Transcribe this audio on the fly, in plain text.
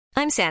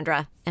I'm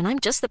Sandra, and I'm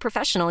just the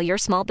professional your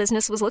small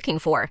business was looking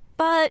for.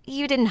 But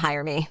you didn't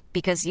hire me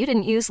because you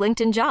didn't use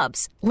LinkedIn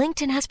Jobs.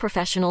 LinkedIn has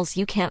professionals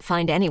you can't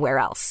find anywhere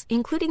else,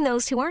 including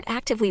those who aren't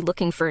actively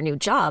looking for a new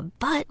job,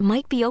 but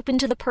might be open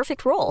to the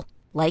perfect role,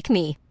 like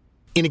me.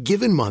 In a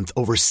given month,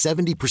 over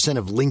 70%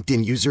 of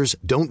LinkedIn users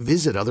don't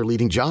visit other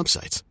leading job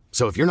sites.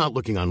 So if you're not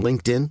looking on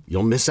LinkedIn,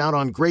 you'll miss out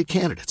on great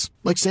candidates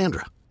like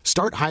Sandra.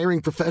 Start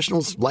hiring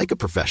professionals like a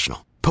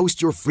professional.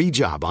 Post your free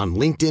job on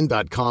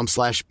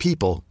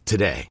linkedin.com/people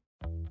today.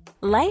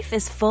 Life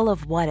is full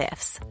of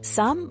what-ifs.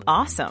 Some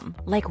awesome,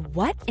 like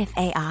what if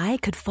AI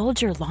could fold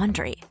your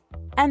laundry?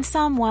 And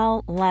some,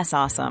 well, less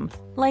awesome,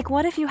 like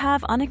what if you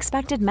have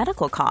unexpected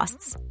medical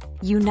costs?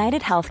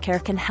 United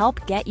Healthcare can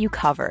help get you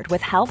covered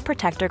with Health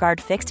Protector Guard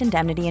fixed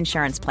indemnity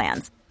insurance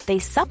plans. They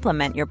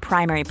supplement your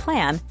primary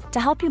plan to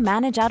help you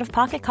manage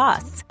out-of-pocket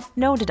costs.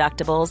 No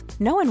deductibles,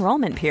 no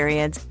enrollment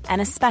periods,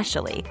 and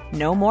especially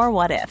no more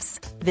what-ifs.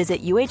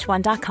 Visit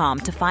uh1.com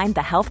to find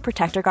the Health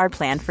Protector Guard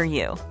plan for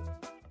you.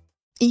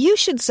 You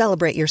should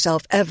celebrate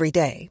yourself every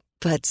day,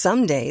 but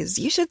some days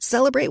you should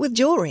celebrate with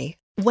jewelry.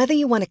 Whether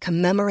you want to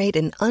commemorate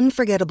an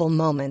unforgettable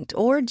moment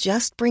or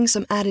just bring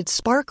some added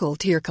sparkle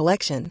to your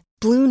collection,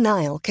 Blue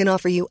Nile can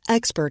offer you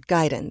expert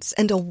guidance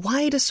and a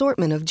wide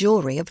assortment of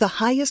jewelry of the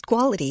highest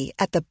quality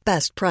at the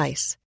best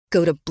price.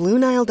 Go to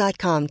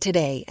BlueNile.com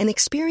today and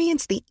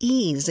experience the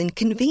ease and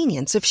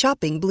convenience of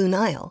shopping Blue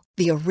Nile,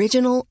 the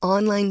original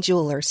online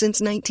jeweler since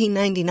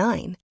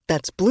 1999.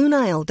 That's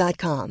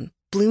BlueNile.com.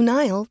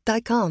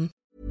 BlueNile.com.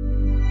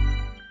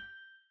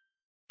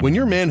 When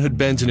your manhood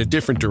bends in a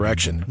different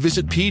direction,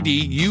 visit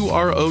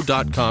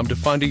PDURO.com to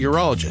find a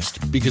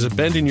urologist, because a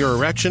bend in your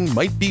erection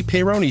might be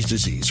Peyronie's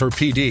disease, or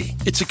PD.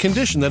 It's a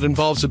condition that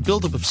involves a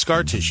buildup of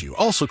scar tissue,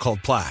 also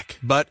called plaque,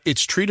 but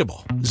it's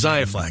treatable.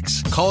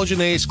 Xiaflex,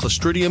 collagenase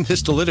Clostridium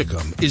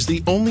histolyticum, is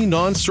the only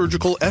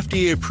non-surgical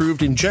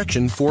FDA-approved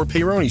injection for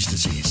Peyronie's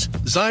disease.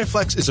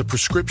 Xiaflex is a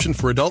prescription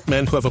for adult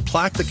men who have a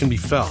plaque that can be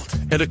felt,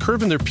 and a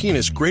curve in their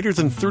penis greater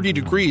than 30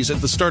 degrees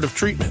at the start of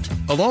treatment.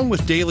 Along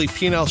with daily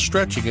penile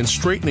stretching and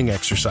straightening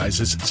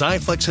exercises,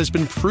 Xiaflex has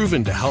been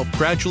proven to help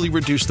gradually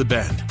reduce the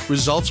bend.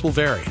 Results will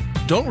vary.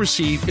 Don't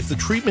receive if the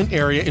treatment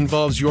area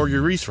involves your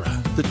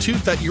urethra, the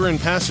tooth that urine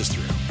passes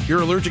through,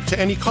 you're allergic to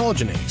any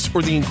collagenase,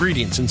 or the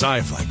ingredients in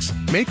Xiaflex.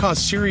 May cause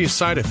serious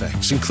side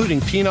effects,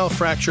 including penile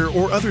fracture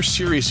or other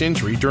serious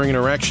injury during an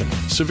erection,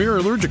 severe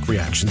allergic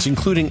reactions,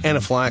 including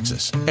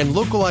anaphylaxis, and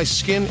localized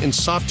skin and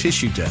soft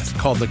tissue death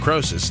called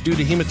necrosis due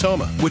to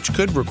hematoma, which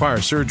could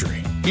require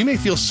surgery. You may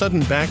feel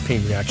sudden back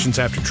pain reactions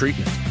after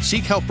treatment.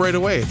 Seek help right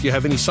away if you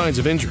have any signs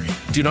of injury.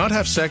 Do not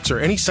have sex or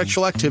any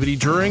sexual activity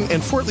during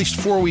and for at least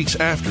 4 weeks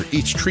after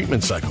each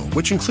treatment cycle,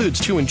 which includes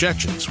 2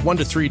 injections, 1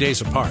 to 3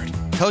 days apart.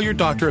 Tell your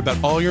doctor about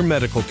all your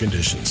medical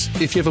conditions.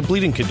 If you have a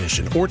bleeding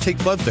condition or take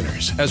blood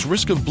thinners, as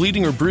risk of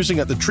bleeding or bruising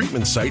at the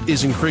treatment site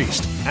is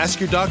increased.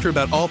 Ask your doctor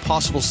about all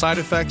possible side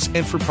effects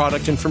and for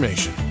product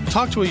information.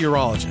 Talk to a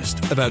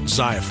urologist about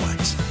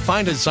Xiaflex.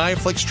 Find a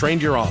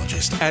Xiaflex-trained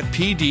urologist at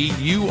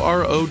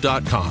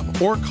PDURO.com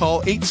or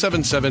call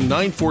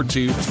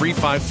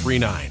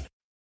 877-942-3539.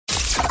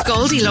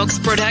 Goldilocks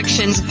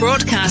Productions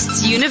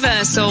broadcasts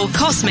universal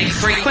cosmic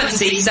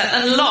frequencies that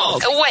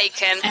unlock,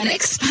 awaken, and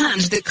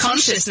expand the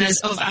consciousness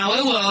of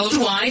our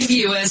worldwide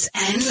viewers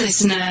and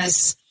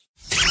listeners.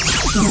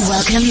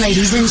 Welcome,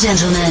 ladies and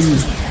gentlemen.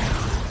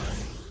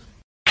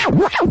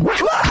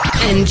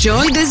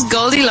 Enjoy this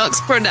Goldilocks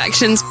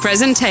Productions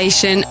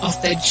presentation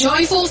of the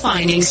Joyful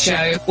Findings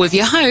Show with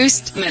your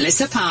host,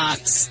 Melissa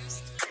Parks.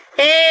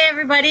 Hey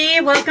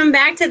everybody, welcome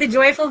back to the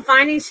Joyful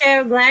Findings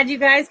Show. Glad you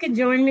guys could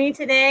join me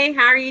today.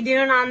 How are you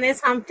doing on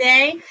this hump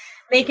day?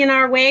 Making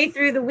our way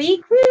through the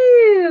week.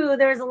 Woo!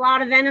 There's a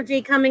lot of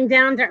energy coming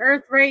down to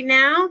earth right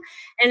now.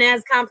 And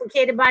as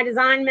Complicated by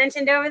Design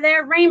mentioned over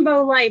there,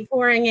 rainbow light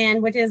pouring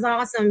in, which is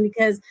awesome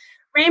because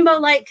rainbow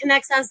light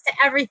connects us to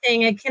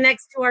everything. It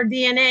connects to our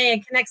DNA.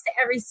 It connects to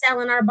every cell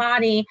in our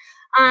body.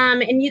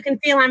 And you can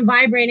feel I'm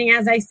vibrating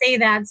as I say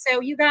that. So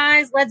you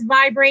guys, let's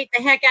vibrate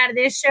the heck out of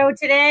this show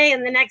today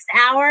in the next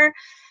hour.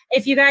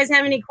 If you guys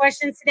have any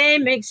questions today,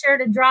 make sure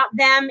to drop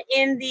them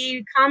in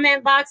the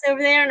comment box over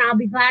there, and I'll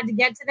be glad to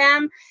get to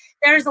them.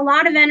 There's a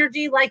lot of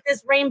energy like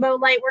this rainbow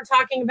light we're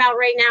talking about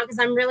right now because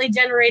I'm really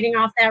generating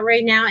off that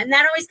right now. And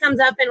that always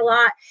comes up in a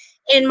lot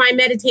in my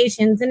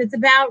meditations. And it's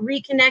about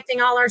reconnecting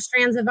all our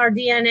strands of our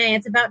DNA.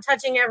 It's about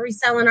touching every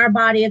cell in our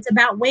body. It's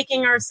about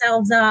waking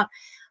ourselves up.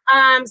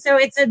 So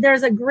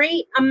there's a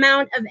great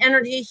amount of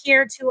energy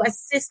here to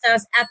assist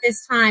us at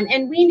this time.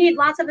 And we need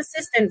lots of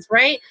assistance,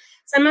 right?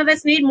 Some of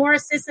us need more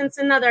assistance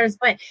than others.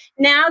 But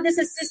now this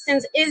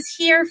assistance is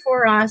here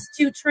for us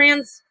to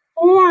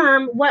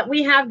transform what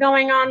we have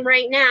going on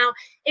right now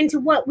into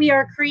what we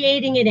are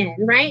creating it in,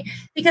 right?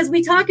 Because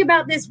we talk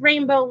about this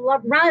rainbow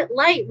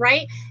light,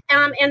 right?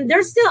 And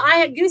there's still, I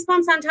had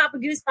goosebumps on top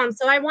of goosebumps.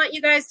 So I want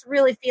you guys to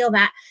really feel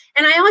that.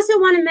 And I also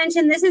want to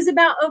mention this is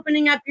about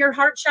opening up your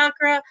heart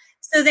chakra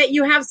so that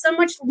you have so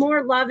much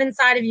more love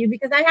inside of you.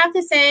 Because I have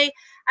to say,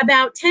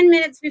 about 10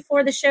 minutes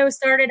before the show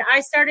started,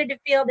 I started to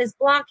feel this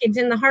blockage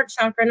in the heart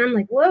chakra. And I'm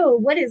like, whoa,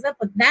 what is up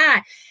with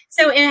that?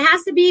 So it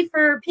has to be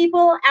for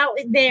people out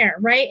there,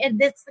 right?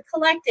 And it's the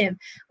collective.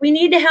 We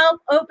need to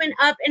help open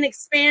up and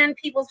expand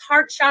people's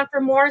heart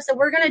chakra more. So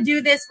we're going to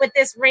do this with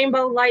this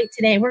rainbow light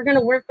today. We're going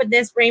to work with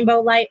this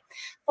rainbow light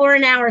for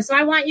an hour. So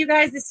I want you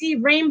guys to see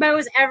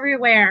rainbows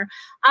everywhere.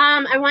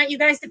 I want you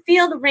guys to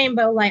feel the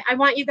rainbow light. I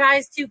want you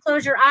guys to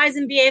close your eyes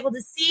and be able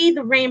to see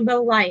the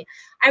rainbow light.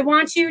 I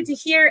want you to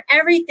hear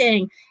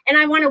everything. And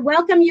I want to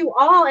welcome you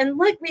all. And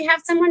look, we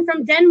have someone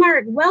from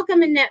Denmark.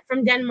 Welcome, Annette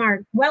from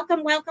Denmark.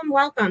 Welcome, welcome,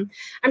 welcome.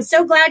 I'm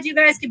so glad you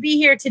guys could be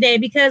here today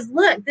because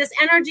look, this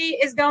energy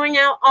is going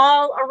out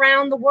all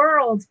around the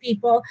world,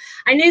 people.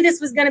 I knew this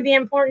was going to be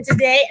important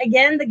today.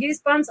 Again, the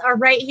goosebumps are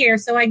right here.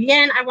 So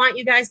again, I want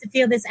you guys to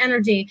feel this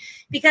energy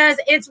because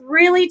it's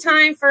really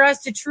time for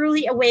us to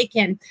truly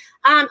awaken.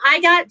 I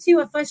got to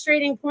a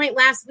frustrating point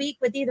last week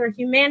with either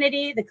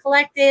humanity, the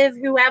collective,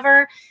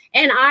 whoever,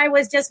 and I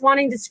was just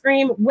wanting to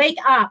scream, wake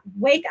up,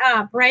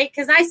 right?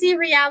 Because I see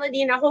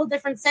reality in a whole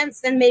different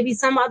sense than maybe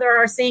some other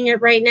are seeing it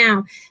right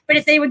now. But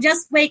if they would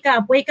just wake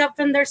up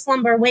from their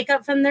slumber, wake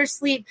up from their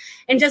sleep,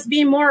 and just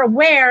be more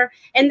aware,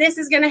 and this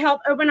is going to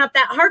help open up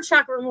that heart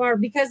chakra more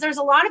because there's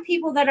a lot of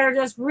people that are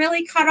just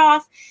really cut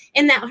off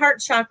in that heart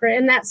chakra,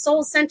 in that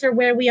soul center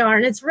where we are.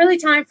 And it's really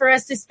time for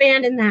us to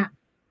expand in that.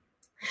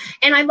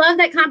 And I love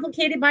that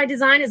Complicated by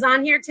Design is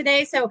on here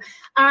today. So,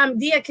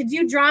 Dia, could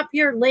you drop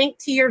your link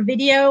to your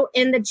video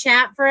in the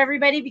chat for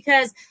everybody?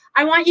 Because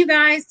I want you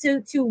guys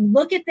to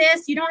look at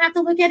this. You don't have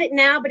to look at it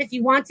now, but if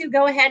you want to,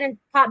 go ahead and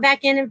pop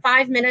back in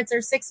 5 minutes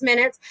or 6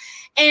 minutes.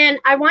 And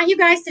I want you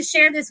guys to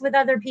share this with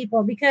other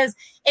people because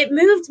it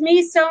moved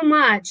me so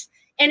much.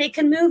 And it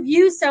can move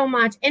you so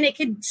much, and it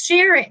could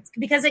share it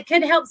because it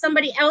could help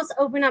somebody else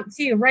open up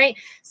too, right?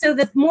 So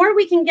the more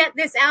we can get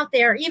this out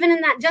there, even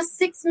in that just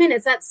 6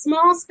 minutes, that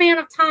small span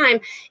of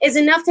time is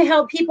enough to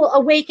help people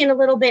awaken a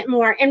little bit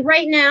more. And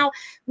right now,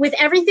 with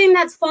everything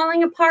that's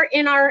falling apart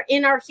in our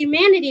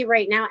humanity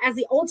right now, as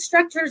the old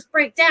structures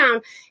break down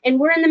and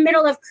we're in the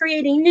middle of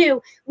creating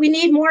new, we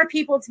need more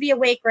people to be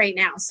awake right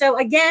now. So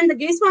again, the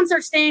goosebumps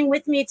are staying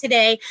with me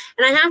today.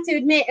 And I have to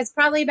admit, it's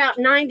probably about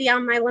 90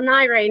 on my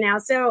lanai right now.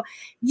 So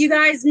you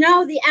guys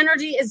know the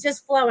energy is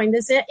just flowing.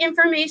 This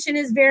information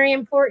is very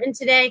important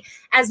today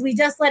as we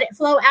just let it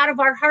flow out of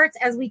our hearts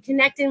as we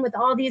connect in with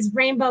all these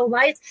rainbow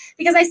lights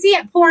because I see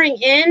it pouring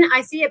in.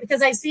 I see it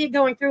because I see it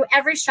going through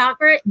every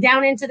chakra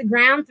down into the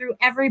ground through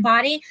every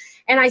body.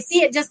 And I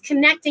see it just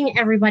connecting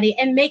everybody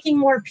and making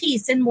more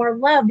peace and more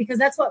love because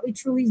that's what we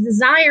truly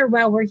desire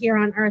while we're here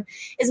on earth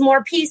is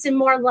more peace and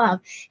more love.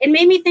 It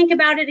made me think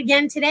about it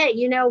again today.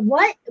 You know,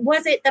 what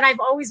was it that I've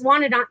always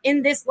wanted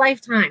in this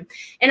lifetime?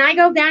 And I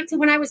go back to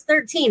when I was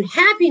 13.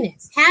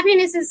 Happiness.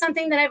 Happiness is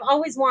something that I've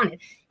always wanted.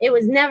 It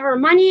was never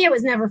money. It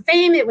was never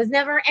fame. It was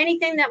never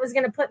anything that was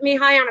going to put me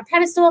high on a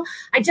pedestal.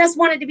 I just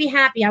wanted to be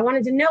happy. I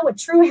wanted to know what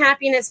true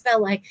happiness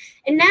felt like.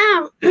 And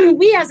now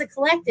we as a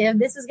collective,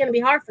 this is going to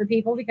be hard for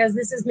people because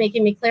this is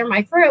making me clear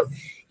my throat.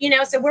 You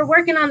know, so we're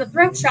working on the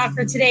throat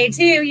chakra today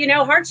too, you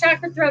know, heart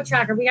chakra, throat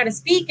chakra. We got to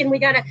speak and we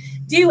got to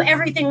do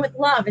everything with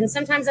love. And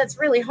sometimes that's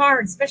really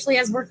hard, especially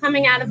as we're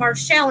coming out of our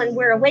shell and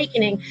we're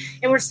awakening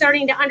and we're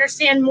starting to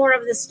understand more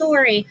of the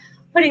story,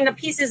 putting the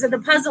pieces of the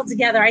puzzle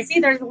together. I see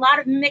there's a lot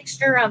of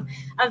mixture of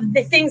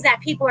the things that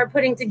people are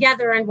putting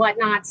together and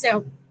whatnot.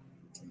 So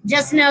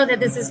just know that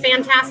this is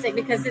fantastic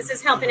because this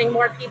is helping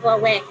more people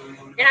awake.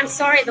 And I'm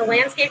sorry, the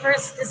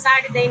landscapers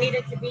decided they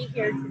needed to be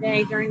here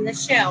today during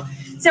this show.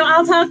 So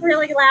I'll talk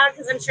really loud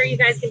because I'm sure you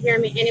guys can hear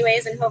me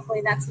anyways, and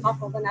hopefully that's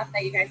muffled enough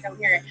that you guys don't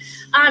hear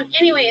it.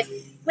 Anyways,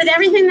 with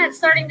everything that's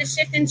starting to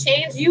shift and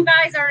change, you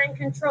guys are in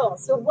control.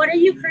 So what are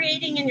you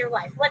creating in your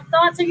life? What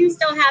thoughts are you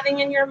still having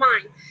in your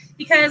mind?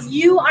 Because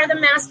you are the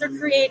master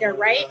creator,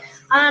 right?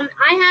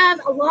 I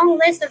have a long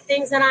list of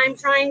things that I'm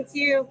trying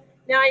to,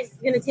 now I'm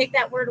going to take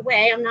that word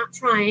away. I'm not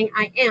trying,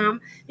 I am,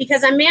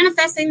 because I'm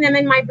manifesting them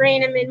in my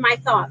brain and in my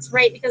thoughts,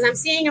 right? Because I'm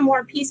seeing a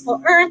more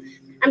peaceful earth.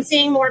 I'm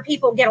seeing more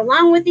people get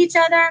along with each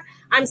other.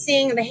 I'm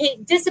seeing the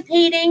hate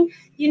dissipating,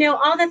 you know,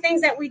 all the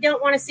things that we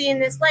don't want to see in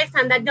this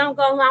lifetime that don't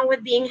go along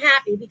with being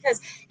happy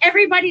because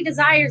everybody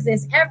desires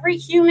this. Every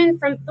human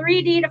from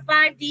 3D to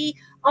 5D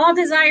all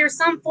desire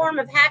some form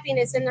of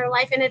happiness in their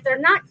life. And if they're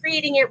not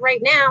creating it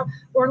right now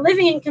or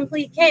living in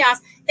complete chaos,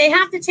 they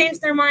have to change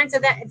their mind so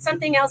that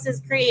something else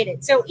is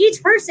created. So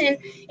each person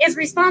is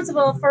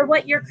responsible for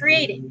what you're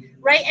creating,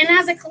 right? And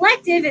as a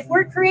collective, if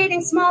we're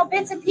creating small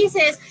bits and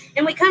pieces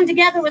and we come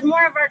together with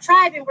more of our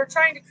tribe and we're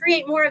trying to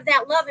create more of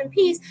that love and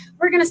peace,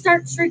 we're going to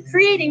start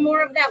creating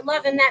more of that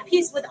love and that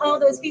peace with all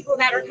those people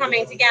that are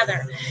coming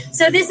together.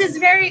 So this is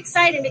very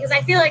exciting because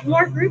I feel like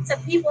more groups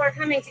of people are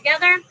coming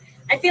together.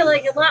 I feel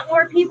like a lot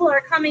more people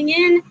are coming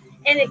in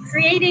and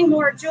creating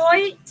more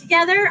joy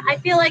together. I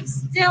feel like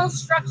still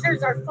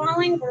structures are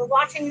falling. We're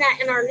watching that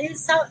in our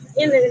news,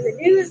 in the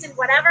news and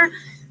whatever.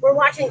 We're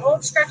watching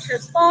old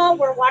structures fall.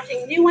 We're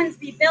watching new ones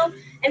be built,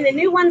 and the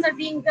new ones are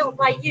being built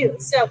by you.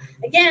 So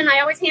again, I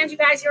always hand you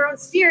guys your own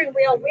steering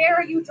wheel. Where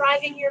are you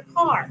driving your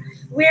car?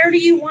 Where do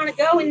you want to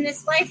go in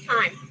this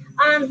lifetime?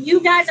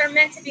 You guys are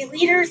meant to be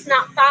leaders,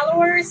 not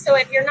followers. So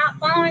if you're not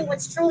following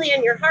what's truly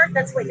in your heart,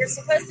 that's what you're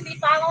supposed to be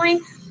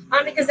following,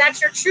 because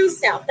that's your true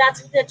self.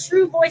 That's the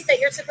true voice that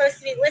you're supposed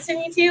to be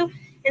listening to.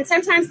 And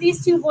sometimes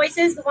these two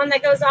voices, the one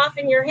that goes off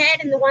in your head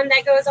and the one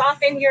that goes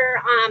off in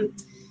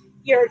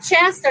your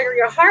chest or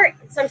your heart,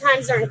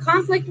 sometimes they're in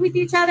conflict with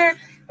each other.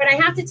 But I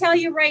have to tell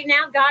you right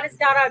now, God has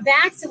got our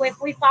back. So if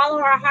we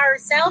follow our higher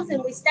selves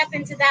and we step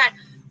into that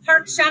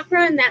heart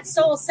chakra and that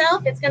soul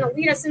self, it's going to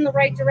lead us in the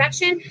right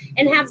direction.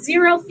 And have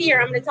zero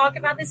fear. I'm going to talk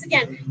about this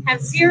again.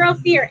 Have zero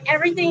fear.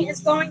 Everything is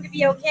going to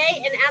be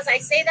okay. And as I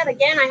say that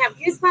again, I have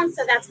goosebumps.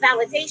 So that's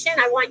validation.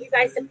 I want you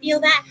guys to feel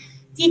that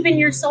deep in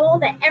your soul,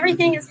 that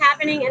everything is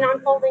happening and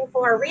unfolding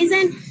for a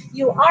reason.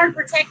 You are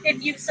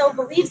protected. You so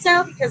believe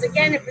so, because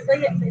again,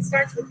 it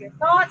starts with your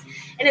thoughts.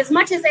 And as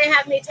much as they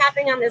have me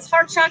tapping on this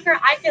heart chakra,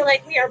 I feel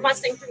like we are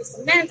busting through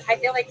cement. I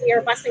feel like we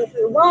are busting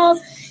through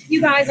walls. You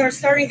guys are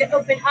starting to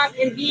open up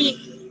and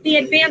be the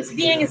advanced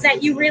beings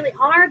that you really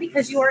are,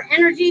 because you are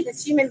energy.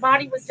 This human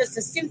body was just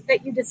a suit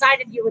that you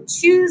decided you would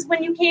choose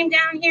when you came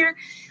down here.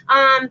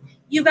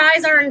 You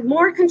guys are in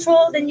more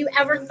control than you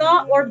ever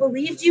thought or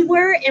believed you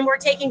were, and we're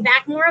taking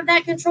back more of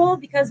that control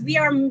because we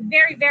are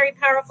very, very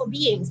powerful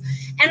beings,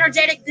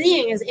 energetic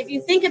beings. If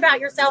you think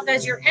about yourself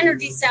as your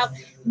energy self,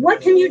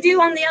 what can you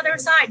do on the other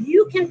side?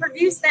 You can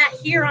produce that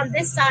here on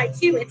this side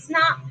too. It's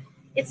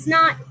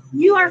not,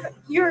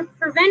 you're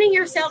preventing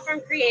yourself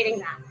from creating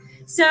that.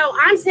 So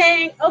I'm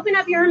saying, open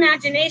up your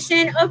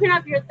imagination, open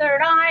up your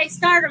third eye,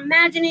 start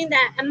imagining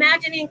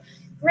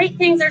great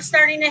things are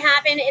starting to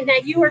happen, and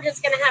that you are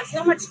just going to have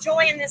so much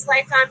joy in this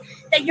lifetime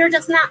that you're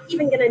just not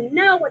even going to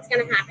know what's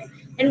going to happen.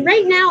 And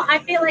right now, I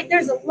feel like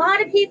there's a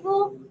lot of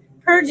people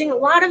purging a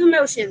lot of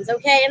emotions,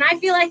 okay? And I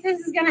feel like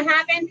this is going to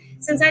happen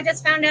since I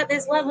just found out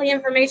this lovely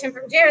information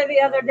from Jared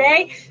the other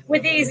day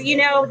with these,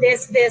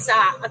 this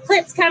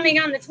eclipse coming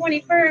on the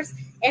 21st.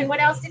 And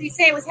what else did he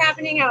say was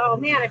happening? Oh,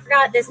 man, I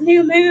forgot. This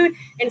new moon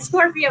and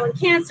Scorpio and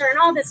Cancer and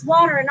all this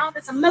water and all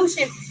this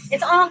emotion.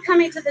 It's all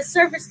coming to the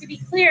surface to be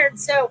cleared.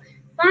 So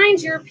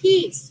find your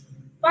peace.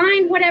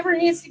 Find whatever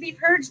needs to be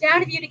purged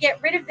out of you to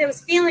get rid of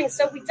those feelings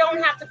so we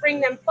don't have to bring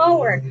them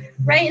forward,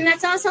 right? And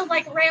that's also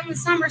like around the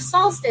summer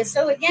solstice.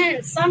 So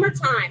again,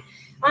 summertime.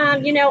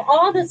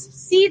 All the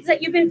seeds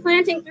that you've been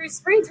planting through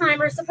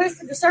springtime are supposed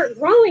to start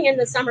growing in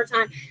the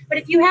summertime. But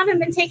if you haven't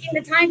been taking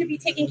the time to be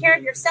taking care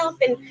of yourself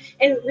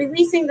and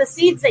releasing the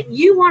seeds that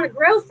you want to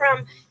grow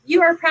from,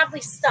 you are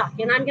probably stuck.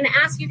 And I'm going to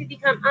ask you to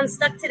become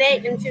unstuck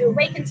today and to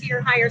awaken to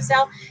your higher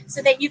self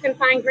so that you can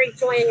find great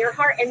joy in your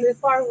heart and move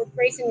forward with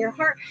grace in your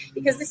heart,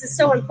 because this is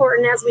so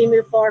important as we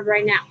move forward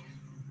right now.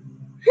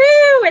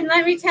 Whew, and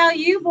let me tell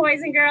you,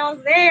 boys and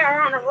girls, they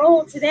are on a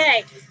roll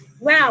today.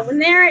 Wow, when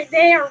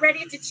they are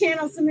ready to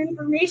channel some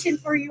information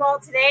for you all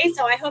today.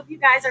 So I hope you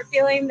guys are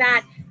feeling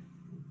that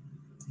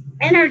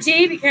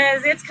energy,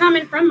 because it's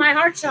coming from my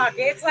heart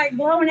chakra. It's like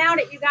blowing out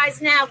at you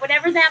guys now.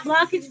 Whatever that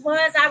blockage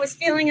was I was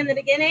feeling in the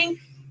beginning,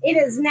 it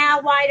is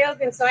now wide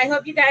open. So I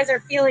hope you guys are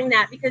feeling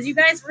that, because you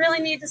guys really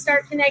need to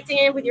start connecting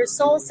in with your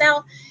soul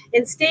self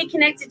and stay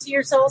connected to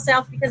your soul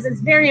self, because it's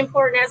very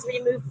important as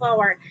we move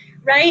forward.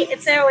 Right? And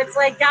so it's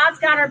like God's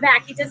got our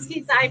back. He just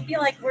keeps, I feel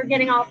like we're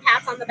getting all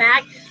pats on the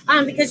back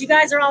because you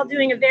guys are all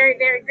doing a very,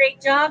 very great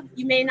job.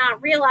 You may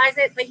not realize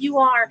it, but you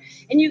are.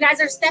 And you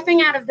guys are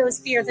stepping out of those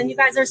fears, and you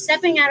guys are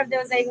stepping out of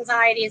those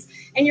anxieties,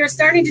 and you're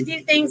starting to do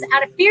things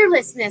out of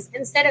fearlessness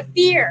instead of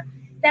fear.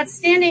 That's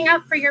standing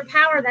up for your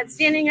power. That's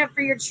standing up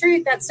for your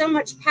truth. That's so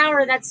much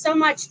power. That's so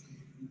much.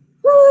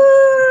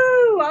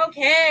 Woo!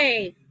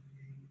 Okay.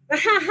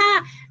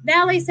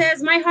 Valley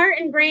says, my heart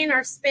and brain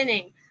are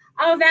spinning.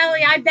 Oh, Valley,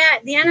 I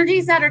bet the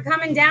energies that are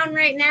coming down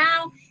right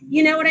now,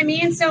 you know what I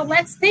mean? So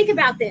let's think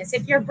about this.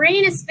 If your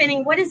brain is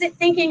spinning, what is it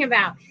thinking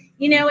about?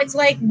 It's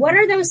like, what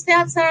are those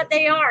thoughts that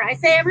they are? I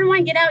say,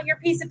 everyone get out your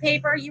piece of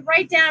paper. You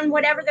write down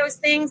whatever those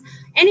things,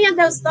 any of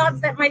those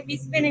thoughts that might be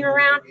spinning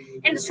around,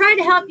 and to try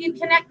to help you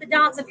connect the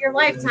dots of your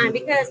lifetime,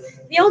 because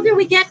the older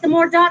we get, the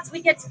more dots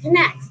we get to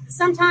connect.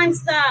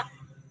 Sometimes the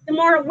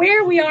more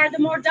aware we are, the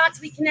more dots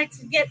we connect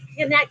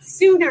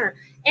sooner.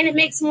 And it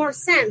makes more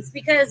sense,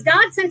 because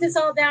God sent us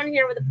all down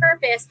here with a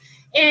purpose,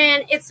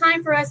 and it's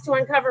time for us to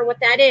uncover what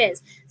that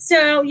is.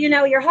 So,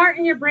 your heart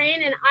and your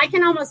brain, and I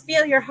can almost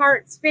feel your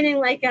heart spinning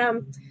like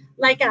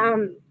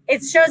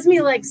it shows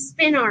me like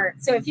spin art.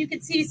 So if you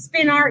could see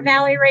spin art,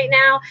 Valley, right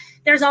now,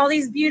 there's all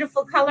these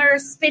beautiful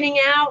colors spinning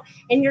out,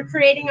 and you're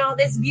creating all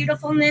this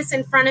beautifulness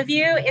in front of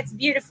you. It's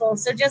beautiful.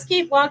 So just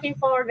keep walking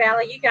forward,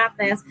 Valley. You got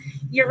this.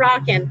 You're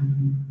rocking.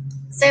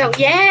 So,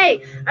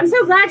 yay. I'm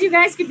so glad you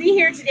guys could be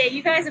here today.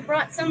 You guys have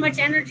brought so much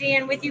energy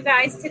in with you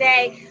guys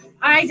today.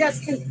 I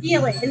just can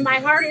feel it. And my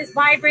heart is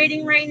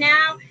vibrating right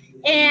now.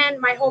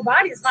 And my whole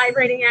body is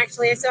vibrating,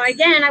 actually. So,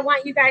 again, I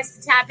want you guys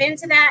to tap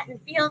into that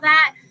and feel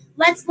that.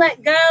 let's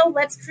let go.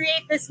 Let's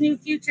create this new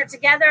future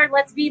together.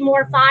 Let's be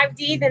more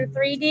 5D than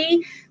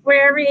 3D,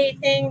 where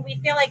everything we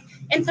feel like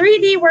in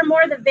 3D, we're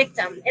more the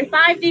victim. In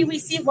 5D, we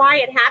see why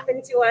it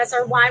happened to us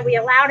or why we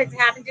allowed it to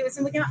happen to us.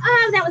 And we go,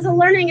 oh, that was a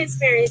learning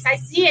experience. I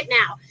see it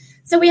now.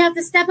 So we have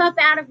to step up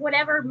out of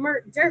whatever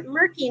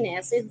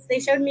murkiness. They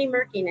showed me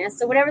murkiness.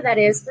 So whatever that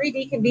is,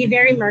 3D can be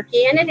very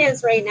murky. And it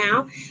is right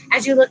now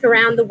as you look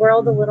around the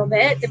world a little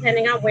bit,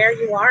 depending on where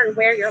you are and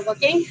where you're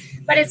looking.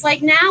 But it's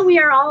like now we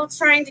are all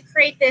trying to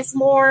create this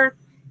more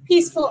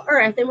peaceful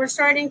earth. And we're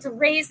starting to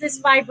raise this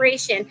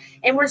vibration.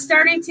 And we're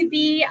starting to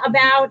be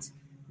about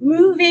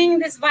moving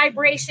this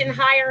vibration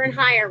higher and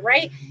higher,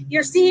 right?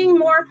 You're seeing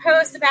more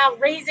posts about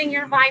raising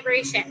your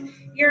vibration.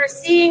 You're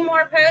seeing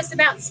more posts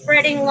about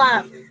spreading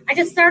love. I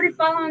just started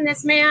following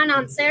this man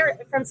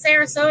from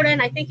Sarasota,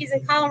 and I think he's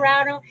in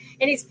Colorado,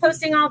 and he's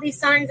posting all these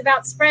signs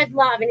about spread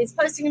love, and he's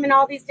posting them in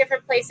all these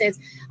different places.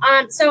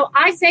 So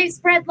I say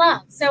spread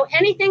love. So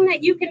anything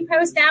that you can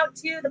post out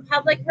to the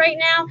public right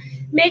now,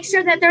 make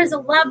sure that there's a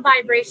love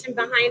vibration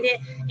behind it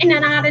and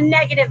not a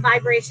negative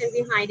vibration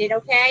behind it,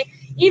 okay?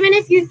 Even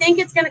if you think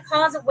it's going to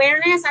cause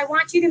awareness, I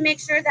want you to make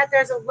sure that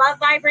there's a love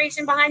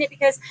vibration behind it,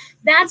 because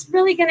that's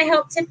really going to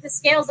help tip the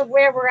scales of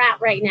where we're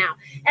at right now.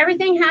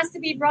 Everything has to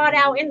be brought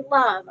out in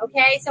love,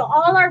 okay? So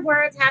all our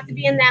words have to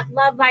be in that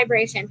love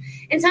vibration.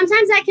 And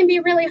sometimes that can be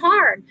really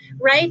hard,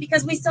 right?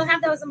 Because we still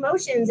have those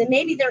emotions, and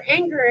maybe they're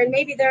anger, and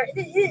maybe they're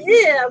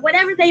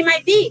whatever they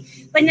might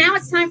be. But now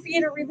it's time for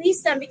you to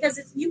release them, because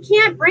you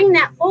can't bring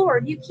that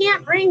forward. You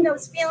can't bring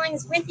those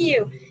feelings with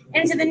you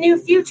into the new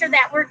future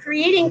that we're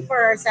creating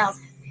for ourselves.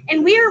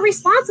 And we are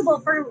responsible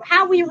for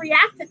how we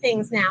react to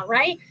things now,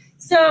 right?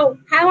 So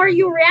how are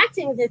you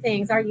reacting to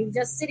things? Are you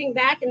just sitting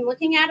back and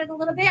looking at it a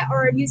little bit,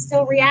 or are you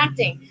still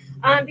reacting?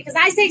 Because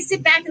I say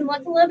sit back and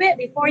look a little bit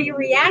before you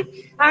react,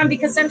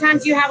 because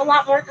sometimes you have a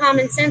lot more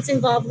common sense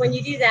involved when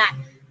you do that.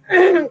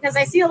 Because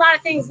I see a lot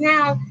of things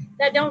now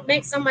that don't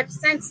make so much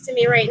sense to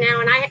me right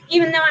now. And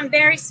even though I'm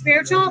very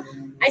spiritual,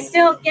 I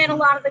still get a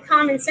lot of the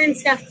common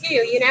sense stuff too.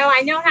 You know,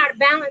 I know how to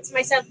balance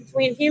myself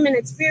between human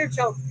and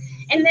spiritual.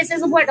 And this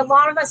is what a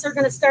lot of us are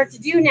going to start to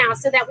do now,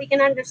 so that we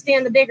can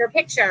understand the bigger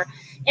picture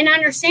and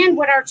understand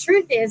what our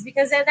truth is,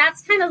 because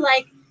that's kind of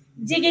like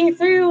digging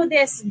through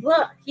this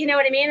book. You know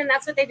what I mean? And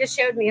that's what they just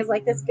showed me, is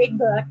like this big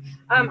book.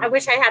 I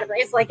wish I had it.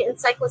 It's like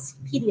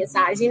encyclopedia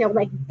size, you know,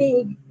 like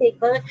big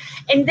book.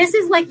 And this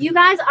is like, you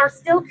guys are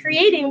still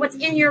creating what's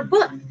in your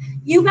book.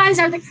 You guys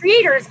are the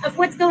creators of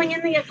what's going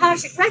in the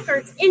Akashic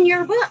records in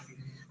your book.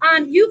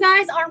 You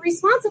guys are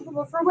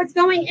responsible for what's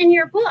going in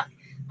your book.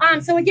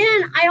 So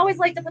again, I always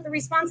like to put the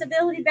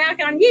responsibility back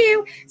on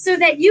you, so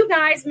that you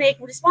guys make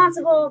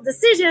responsible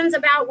decisions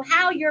about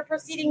how you're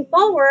proceeding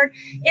forward.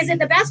 Is it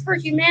the best for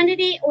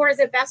humanity, or is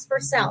it best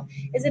for self?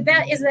 Is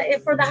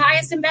it for the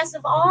highest and best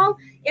of all?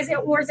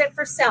 Or is it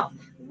for self?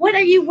 What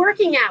are you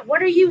working at?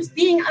 What are you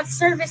being of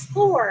service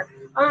for?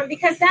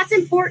 Because that's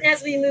important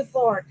as we move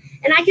forward.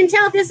 And I can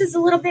tell this is a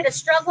little bit of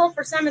struggle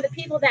for some of the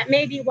people that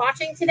may be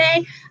watching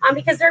today,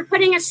 because they're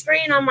putting a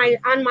strain on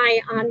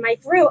my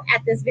throat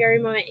at this very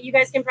moment. You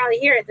guys can probably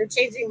hear it. They're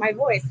changing my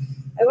voice.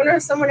 I wonder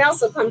if someone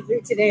else will come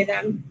through today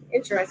then.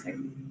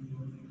 Interesting.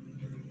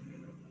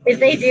 If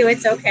they do,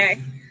 it's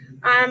okay.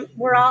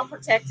 We're all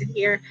protected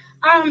here.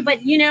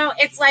 But, you know,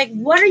 it's like,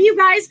 what are you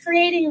guys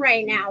creating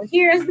right now?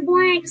 Here's the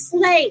blank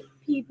slate,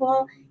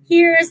 people.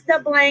 Here's the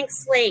blank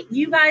slate.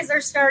 You guys are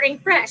starting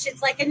fresh.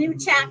 It's like a new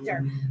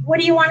chapter. What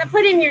do you want to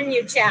put in your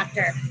new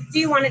chapter? Do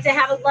you want it to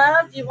have a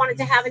love? Do you want it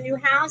to have a new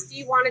house? Do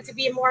you want it to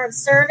be more of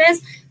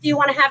service? Do you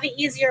want to have an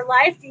easier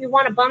life? Do you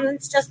want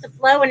abundance just to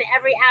flow in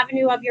every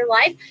avenue of your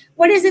life?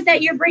 What is it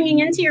that you're bringing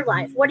into your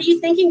life? What are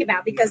you thinking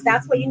about? Because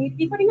that's what you need to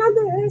be putting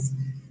on this.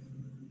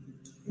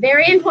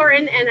 Very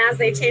important. And as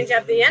they change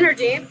up the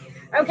energy.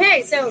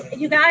 Okay, so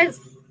you guys,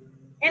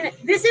 and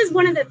this is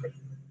one of the...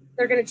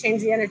 They're going to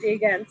change the energy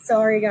again.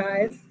 Sorry,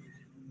 guys.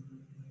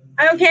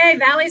 Okay,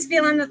 Valley's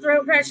feeling the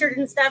throat pressured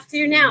and stuff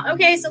too now.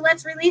 Okay, so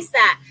let's release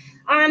that.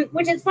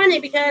 Which is funny,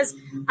 because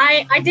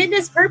I did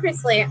this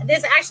purposely.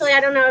 This actually, I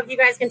don't know if you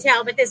guys can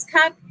tell, but this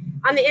cup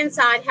on the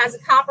inside has a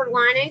copper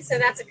lining, so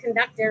that's a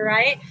conductor,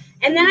 right?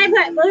 And then I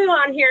put blue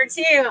on here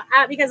too,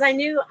 because I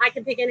knew I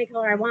could pick any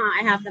color I want.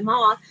 I have them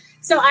all.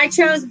 So I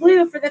chose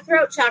blue for the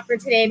throat chakra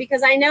today,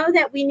 because I know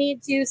that we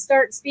need to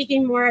start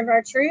speaking more of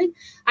our truth.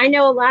 I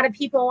know a lot of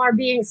people are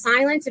being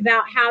silent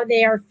about how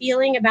they are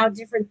feeling about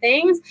different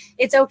things.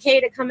 It's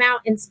okay to come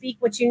out and speak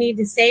what you need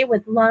to say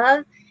with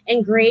love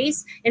and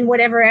grace and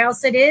whatever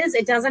else it is.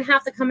 It doesn't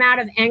have to come out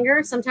of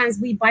anger. Sometimes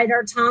we bite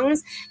our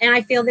tongues, and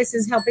I feel this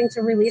is helping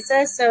to release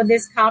us. So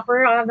this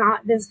copper and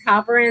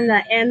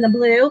the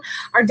blue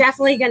are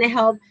definitely going to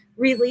help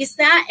release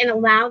that and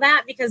allow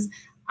that, because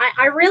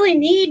I really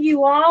need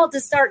you all to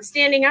start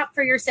standing up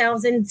for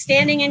yourselves and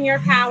standing in your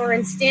power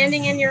and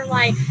standing in your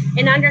light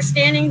and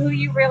understanding who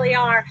you really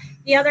are.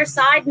 The other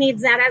side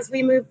needs that as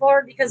we move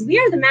forward, because we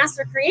are the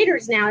master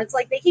creators now. It's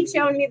like they keep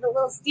showing me the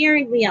little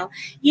steering wheel.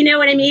 You know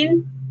what I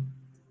mean?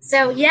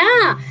 So,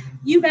 yeah,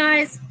 you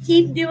guys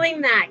keep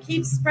doing that.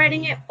 Keep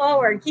spreading it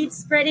forward. Keep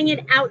spreading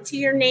it out to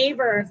your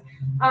neighbors.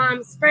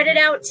 Spread it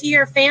out to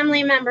your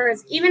family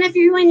members. Even if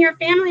you and your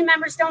family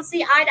members don't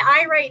see eye to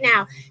eye right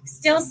now,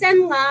 still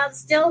send love,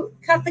 still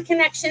cut the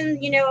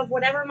connection, of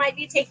whatever might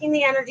be taking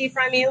the energy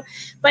from you.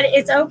 But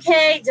it's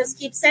okay. Just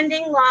keep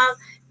sending love.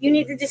 You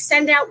need to just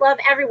send out love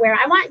everywhere.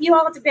 I want you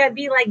all to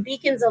be like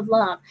beacons of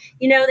love.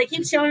 They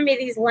keep showing me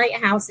these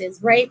lighthouses,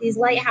 right? These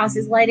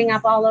lighthouses lighting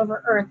up all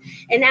over Earth.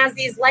 And as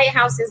these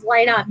lighthouses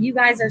light up, you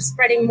guys are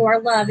spreading more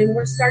love, and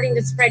we're starting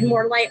to spread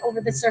more light over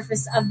the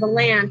surface of the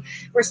land.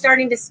 We're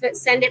starting to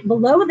send it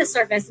below the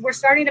surface. We're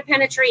starting to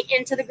penetrate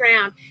into the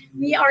ground.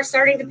 We are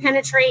starting to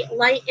penetrate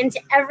light into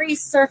every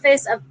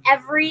surface of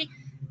every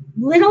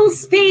little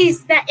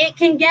space that it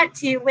can get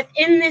to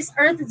within this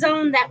earth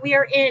zone that we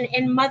are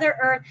in Mother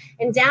Earth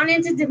and down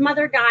into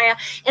Mother Gaia.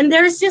 And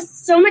there's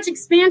just so much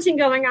expansion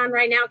going on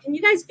right now. Can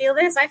you guys feel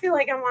this? I feel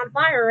like I'm on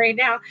fire right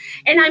now.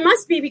 And I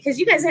must be, because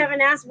you guys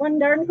haven't asked one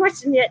darn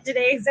question yet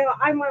today. So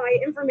my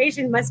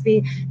information must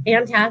be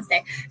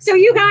fantastic. So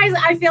you guys,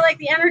 I feel like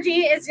the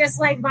energy is just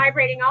like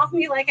vibrating off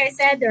me. Like I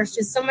said, there's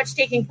just so much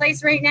taking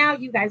place right now.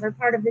 You guys are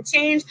part of the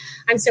change.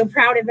 I'm so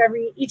proud of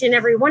each and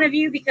every one of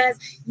you, because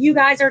you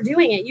guys are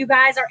doing it. You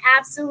guys are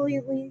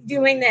absolutely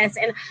doing this.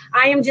 And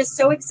I am just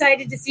so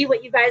excited to see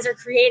what you guys are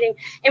creating.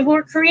 And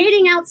we're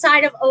creating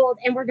outside of old,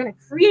 and we're going to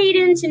create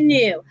into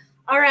new.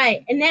 All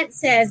right. Annette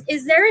says,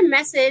 is there a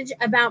message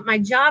about my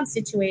job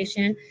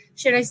situation?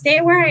 Should I stay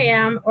where I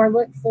am or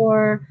look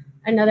for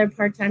another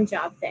part-time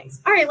job? Thanks.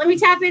 All right. Let me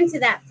tap into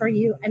that for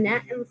you,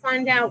 Annette, and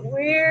find out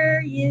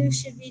where you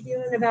should be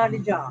doing about a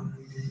job.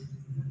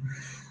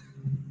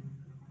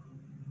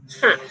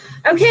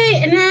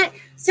 Okay, Annette.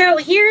 So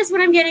here's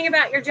what I'm getting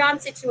about your job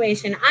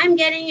situation. I'm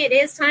getting it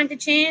is time to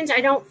change.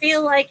 I don't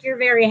feel like you're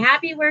very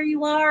happy where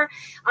you are.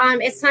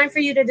 It's time for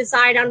you to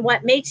decide on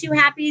what makes you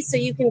happy, so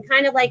you can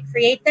kind of like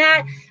create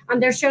that.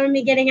 They're showing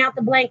me getting out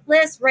the blank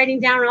list, writing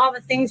down all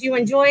the things you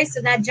enjoy,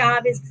 so that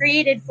job is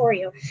created for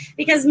you.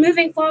 Because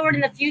moving forward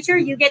in the future,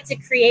 you get to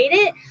create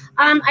it.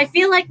 I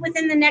feel like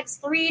within the next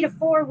 3 to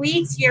 4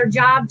 weeks, your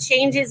job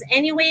changes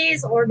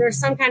anyways, or there's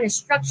some kind of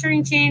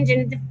structuring change.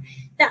 And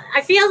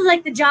I feel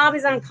like the job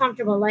is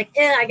uncomfortable, like,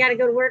 I got to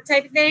go to work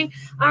type of thing.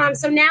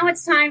 So now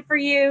it's time for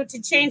you to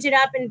change it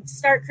up and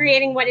start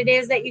creating what it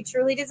is that you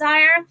truly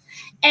desire.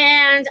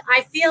 And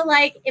I feel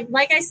like,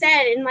 like I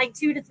said, in like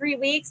 2 to 3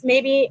 weeks,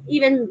 maybe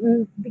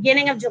even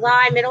beginning of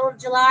July, middle of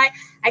July,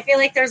 I feel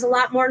like there's a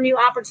lot more new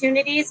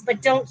opportunities,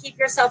 but don't keep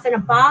yourself in a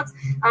box.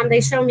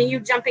 They show me you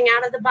jumping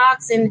out of the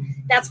box, and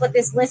that's what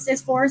this list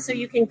is for, so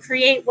you can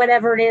create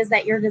whatever it is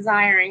that you're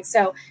desiring.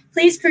 So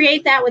please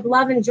create that with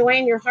love and joy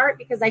in your heart,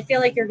 because I feel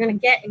like you're going to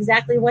get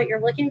exactly what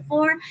you're looking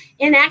for,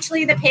 and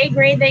actually the pay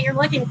grade that you're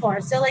looking for.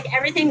 So like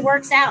everything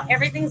works out.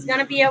 Everything's going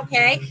to be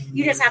okay.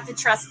 You just have to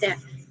trust it.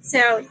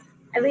 So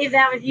I leave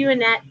that with you,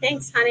 Annette.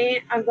 Thanks,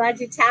 honey. I'm glad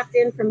you tapped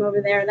in from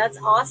over there. That's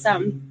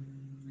awesome.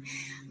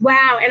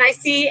 Wow. And I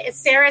see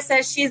Sarah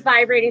says she's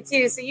vibrating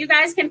too. So you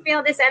guys can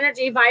feel this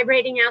energy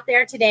vibrating out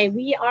there today.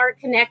 We are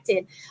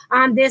connected.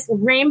 This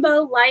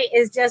rainbow light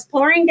is just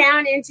pouring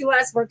down into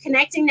us. We're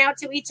connecting now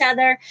to each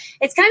other.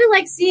 It's kind of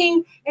like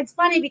seeing, it's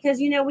funny because,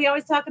 we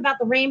always talk about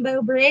the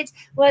rainbow bridge.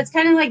 Well, it's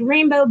kind of like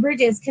rainbow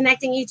bridges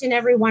connecting each and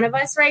every one of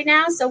us right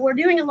now. So we're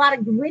doing a lot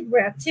of grid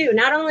work too.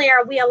 Not only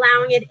are we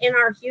allowing it in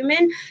our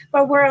human,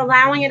 but we're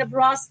allowing it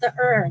across the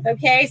earth.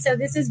 Okay. So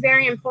this is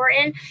very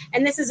important.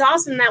 And this is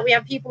awesome that we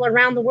have people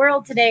around the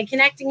world today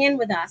connecting in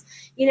with us,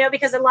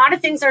 because a lot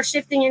of things are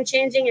shifting and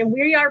changing, and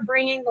we are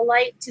bringing the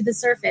light to the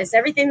surface.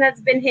 Everything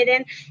that's been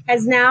hidden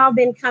has now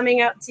been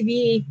coming up to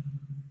be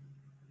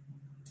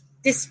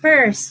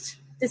dispersed,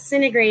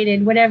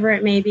 disintegrated, whatever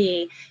it may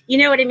be. You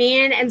know what I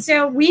mean? And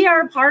so we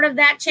are part of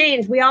that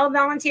change. We all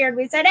volunteered.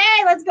 We said,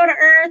 hey, let's go to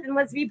Earth and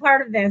let's be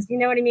part of this. You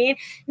know what I mean?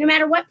 No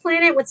matter what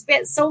planet, what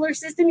solar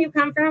system you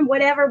come from,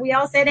 whatever, we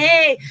all said,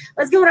 hey,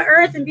 let's go to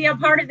Earth and be a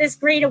part of this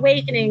great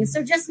awakening.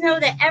 So just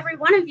know that every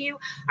one of you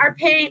are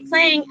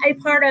playing a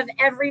part of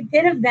every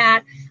bit of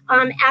that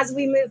as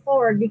we move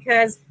forward,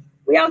 because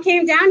we all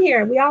came down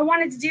here. We all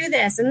wanted to do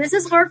this. And this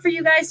is hard for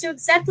you guys to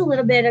accept a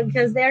little bit,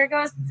 because there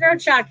goes the throat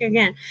chakra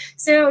again.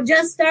 So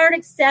just start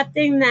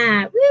accepting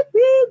that. Woo,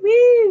 woo,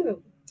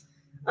 woo.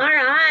 All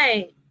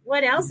right.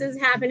 What else is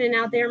happening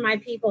out there, my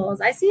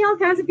peoples? I see all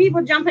kinds of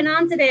people jumping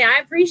on today. I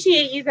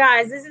appreciate you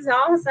guys. This is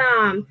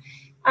awesome.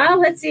 Oh,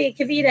 let's see.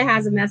 Kavita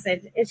has a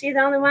message. Is she the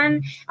only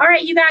one? All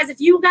right, you guys, if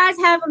you guys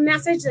have a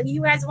message that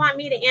you guys want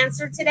me to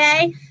answer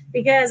today,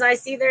 because I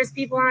see there's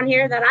people on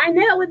here that I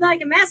know would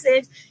like a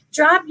message,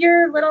 drop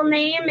your little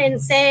name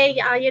and say,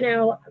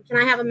 can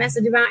I have a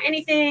message about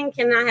anything?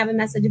 Can I have a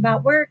message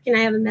about work? Can I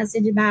have a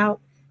message about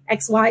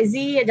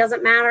XYZ? It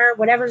doesn't matter.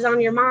 Whatever's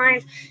on your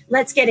mind.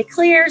 Let's get it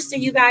clear so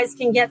you guys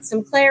can get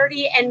some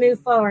clarity and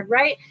move forward,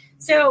 right?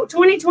 So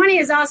 2020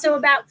 is also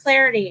about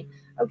clarity.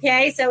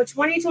 Okay, so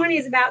 2020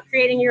 is about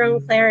creating your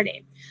own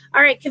clarity.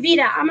 All right,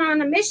 Kavita, I'm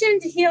on a mission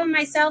to heal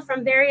myself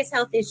from various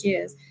health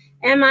issues.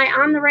 Am I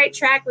on the right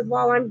track with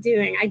what I'm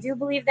doing? I do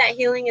believe that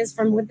healing is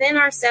from within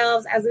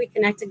ourselves as we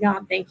connect to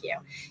God. Thank you.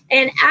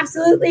 And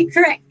absolutely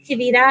correct,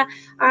 Kavita.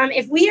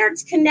 If we are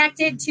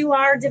connected to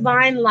our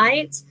divine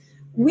light,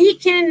 we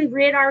can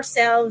rid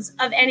ourselves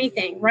of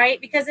anything, right?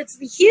 Because it's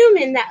the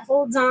human that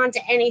holds on to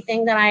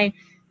anything that I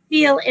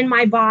feel in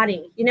my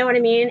body. You know what I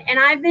mean? And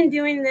I've been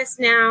doing this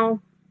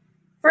now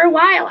for a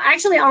while,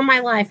 actually all my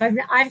life. I've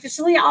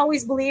actually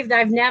always believed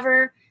I've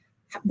never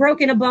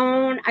broken a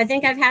bone. I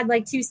think I've had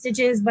like 2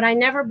 stitches, but I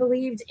never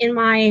believed in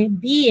my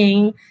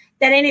being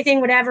that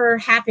anything would ever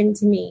happen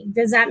to me.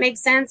 Does that make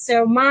sense?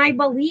 So my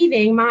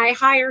believing, my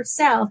higher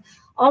self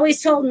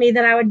always told me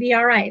that I would be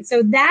all right.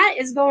 So that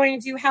is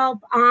going to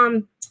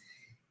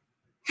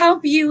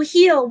help you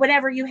heal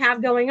whatever you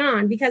have going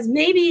on, because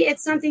maybe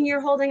it's something you're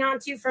holding on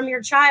to from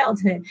your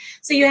childhood.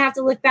 So you have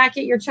to look back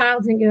at your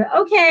childhood and go,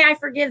 okay, I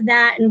forgive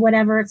that and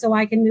whatever, so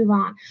I can move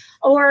on.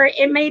 Or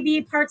it may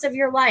be parts of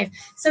your life.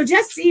 So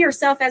just see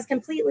yourself as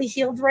completely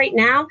healed right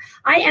now.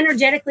 I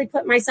energetically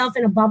put myself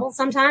in a bubble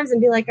sometimes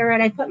and be like, all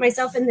right, I put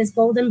myself in this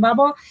golden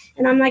bubble.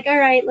 And I'm like, all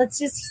right, let's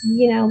just,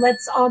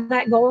 let's all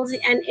that gold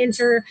and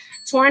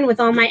intertwine with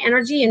all my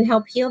energy and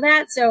help heal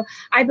that. So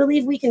I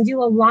believe we can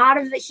do a lot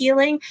of the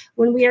healing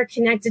when we are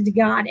connected to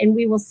God, and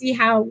we will see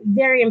how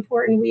very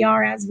important we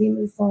are as we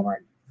move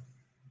forward.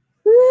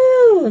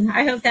 Woo!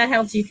 I hope that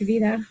helps you,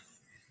 Kavita.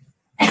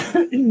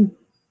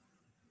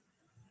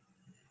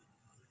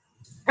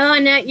 Oh,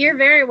 Annette, you're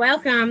very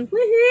welcome.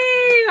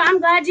 Woohoo! I'm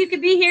glad you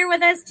could be here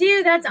with us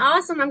too. That's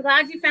awesome. I'm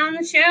glad you found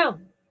the show.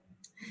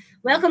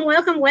 Welcome,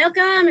 welcome,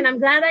 welcome. And I'm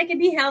glad I could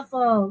be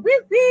helpful.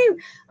 Woo-hoo.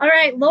 All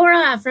right,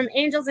 Laura from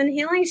Angels and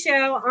Healing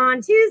Show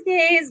on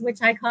Tuesdays,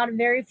 which I caught a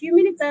very few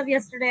minutes of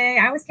yesterday.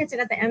 I always catch it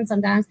at the end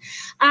sometimes.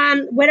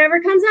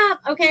 Whatever comes up.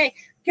 Okay.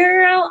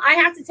 Girl, I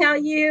have to tell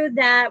you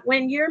that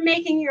when you're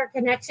making your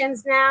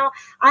connections now,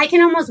 I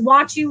can almost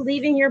watch you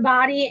leaving your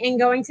body and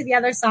going to the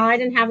other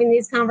side and having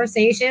these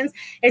conversations.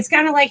 It's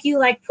kind of like you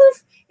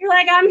poof. You're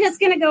like, I'm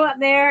just going to go up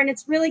there, and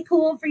it's really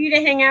cool for you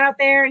to hang out up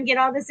there and get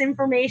all this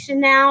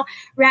information now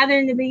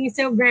rather than being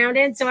so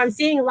grounded. So I'm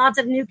seeing lots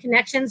of new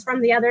connections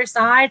from the other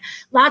side.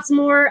 Lots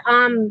more,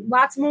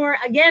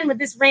 again, with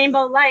this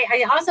rainbow light.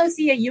 I also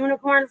see a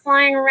unicorn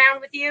flying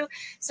around with you.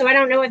 So I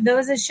don't know if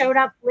those have showed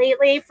up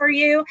lately for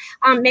you.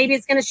 Maybe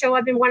it's going to show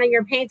up in one of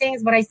your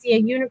paintings, but I see a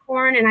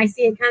unicorn and I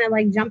see it kind of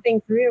like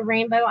jumping through a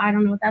rainbow. I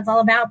don't know what that's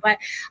all about, but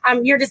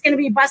you're just going to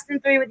be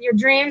busting through with your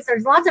dreams.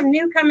 There's lots of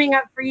new coming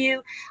up for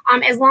you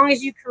as long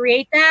as you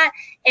create that.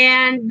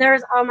 And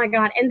there's, oh my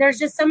God, and there's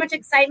just so much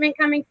excitement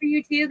coming for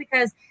you too,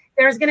 because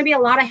there's going to be a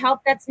lot of help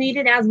that's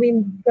needed as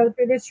we go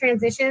through this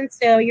transition.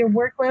 So your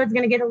workload is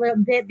going to get a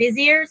little bit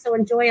busier. So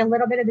enjoy a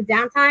little bit of the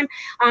downtime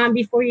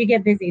before you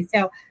get busy.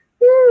 So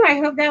I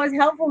hope that was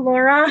helpful,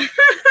 Laura.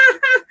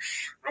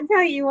 I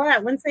tell you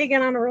what, once they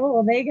get on a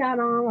roll, they got on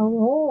a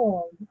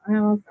roll.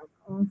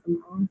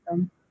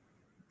 Awesome.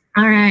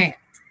 All right.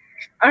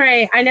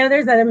 I know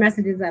there's other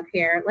messages up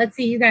here. Let's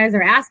see. You guys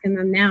are asking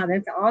them now.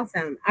 That's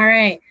awesome. All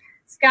right.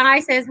 Sky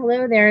says,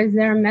 hello there. Is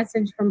there a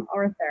message from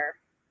Arthur?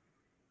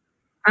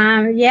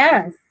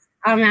 Yes.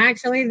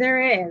 Actually,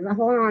 there is.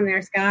 Hold on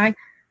there, Sky.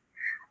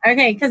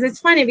 Okay. Because it's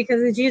funny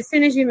because as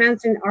soon as you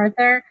mentioned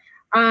Arthur,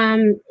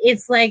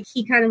 it's like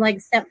he kind of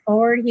like stepped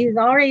forward. He's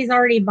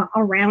already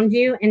around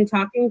you and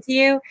talking to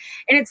you.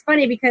 And it's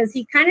funny because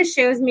he kind of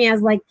shows me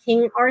as like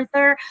King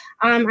Arthur.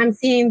 I'm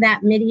seeing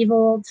that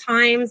medieval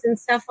times and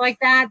stuff like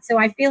that. So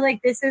I feel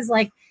like this is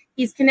like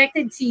he's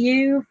connected to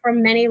you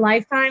from many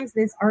lifetimes,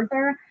 this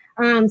Arthur.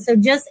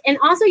 And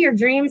also your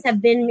dreams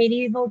have been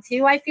medieval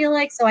too, I feel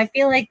like. So I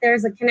feel like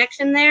there's a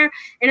connection there.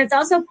 And it's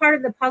also part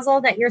of the puzzle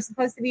that you're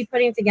supposed to be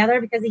putting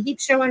together, because he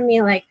keeps showing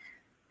me like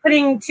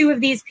putting two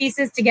of these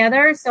pieces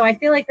together. So I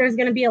feel like there's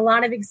going to be a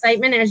lot of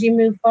excitement as you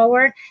move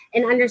forward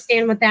and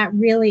understand what that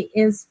really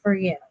is for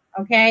you.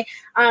 Okay.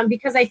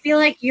 Because I feel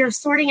like you're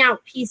sorting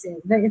out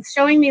pieces. It's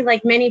showing me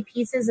like many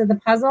pieces of the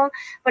puzzle,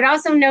 but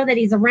also know that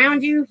he's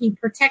around you. He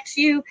protects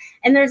you.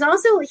 And there's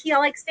also, he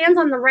like stands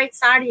on the right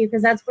side of you,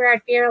 because that's where I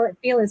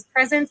feel his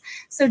presence.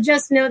 So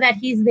just know that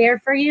he's there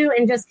for you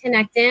and just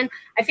connect in.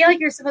 I feel like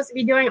you're supposed to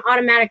be doing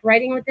automatic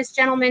writing with this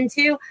gentleman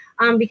too,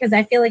 because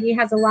I feel like he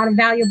has a lot of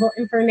valuable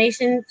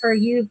information for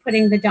you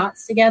putting the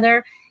dots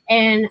together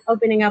and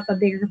opening up a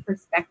bigger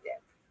perspective.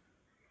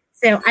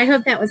 So I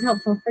hope that was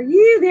helpful for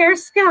you there,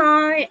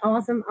 Sky.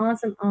 Awesome.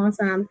 All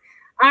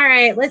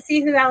right, let's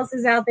see who else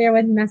is out there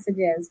with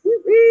messages.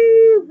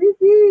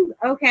 Woo-woo.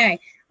 Okay,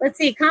 let's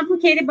see.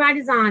 Complicated by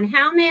Design.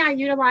 How may I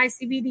utilize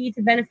CBD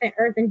to benefit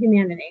Earth and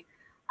humanity?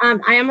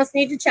 I almost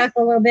need to check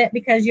a little bit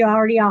because you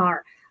already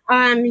are.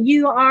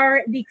 You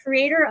are the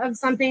creator of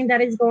something that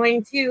is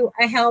going to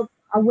help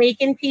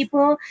awaken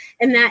people,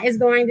 and that is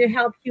going to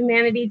help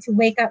humanity to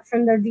wake up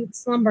from their deep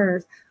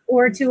slumbers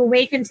or to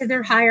awaken to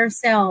their higher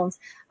selves.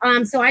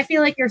 So I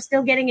feel like you're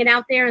still getting it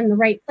out there in the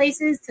right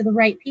places to the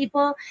right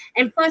people.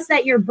 And plus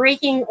that you're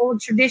breaking old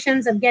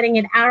traditions of getting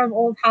it out of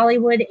old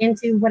Hollywood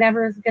into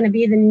whatever is going to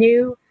be the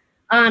new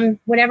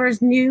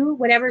whatever's new,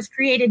 whatever's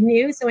created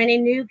new. So any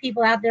new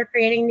people out there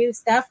creating new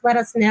stuff, let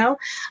us know.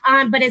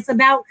 But it's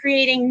about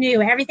creating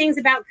new. Everything's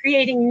about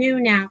creating new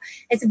now.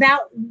 It's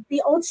about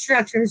the old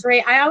structures,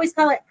 right? I always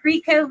call it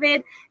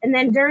pre-COVID and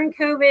then during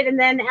COVID and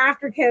then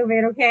after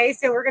COVID. Okay.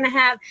 So we're going to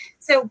have,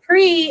 so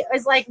pre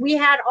is like we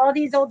had all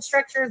these old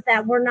structures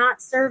that were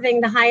not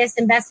serving the highest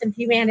and best of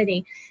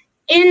humanity.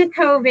 In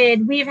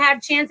COVID, we've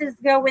had chances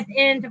to go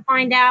within to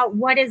find out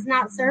what is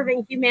not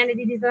serving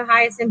humanity to the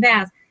highest and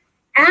best.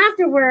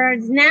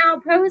 Afterwards,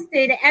 now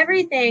posted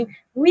everything,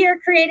 we are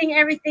creating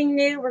everything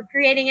new. We're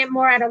creating it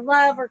more out of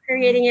love. We're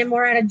creating it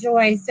more out of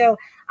joy. So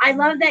I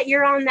love that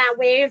you're on that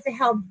wave to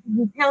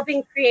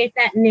helping create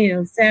that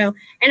new. So,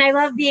 and I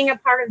love being a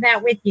part of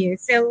that with you.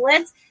 So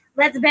let's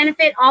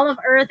benefit all of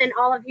Earth and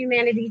all of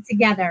humanity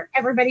together.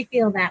 Everybody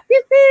feel that.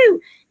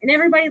 Woo-hoo! And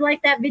everybody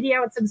like that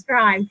video and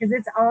subscribe because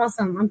it's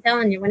awesome. I'm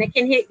telling you, when it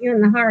can hit you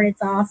in the heart,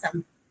 it's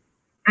awesome.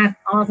 That's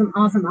awesome,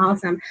 awesome,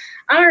 awesome.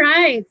 All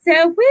right.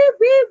 So,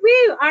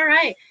 woo. All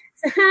right.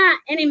 So,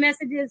 any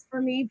messages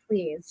for me,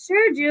 please?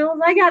 Sure, Jules.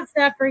 I got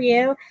stuff for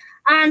you.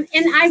 And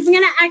I'm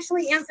going to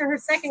actually answer her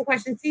second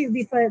question, too,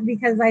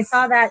 because I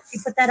saw that she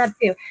put that up,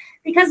 too.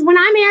 Because when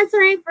I'm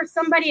answering for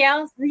somebody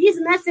else, these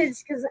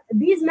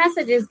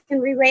messages can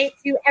relate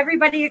to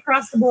everybody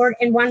across the board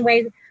in one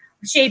way,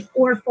 shape,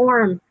 or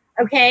form.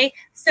 Okay,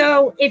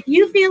 so if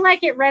you feel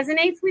like it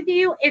resonates with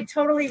you, it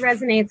totally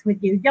resonates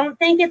with you. Don't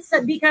think it's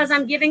because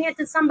I'm giving it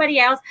to somebody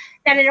else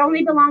that it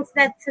only belongs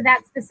to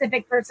that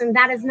specific person.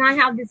 That is not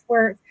how this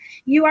works.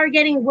 You are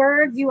getting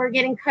words, you are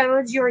getting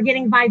codes, you are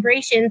getting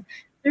vibrations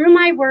through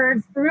my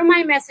words, through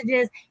my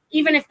messages,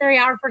 even if they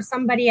are for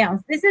somebody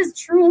else. This is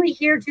truly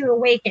here to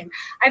awaken.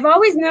 I've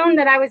always known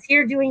that I was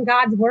here doing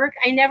God's work.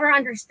 I never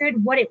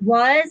understood what it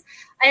was,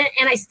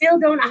 and I still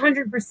don't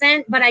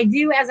 100%, but I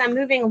do as I'm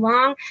moving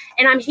along,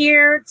 and I'm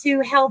here to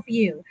help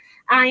you.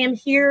 I am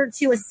here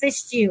to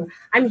assist you.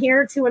 I'm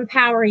here to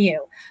empower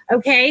you.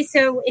 Okay,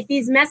 so if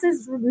these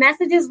messages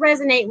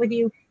resonate with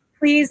you,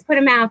 please put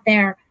them out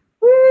there.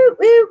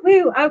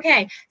 Woo.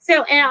 Okay.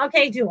 So,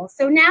 okay, Jules.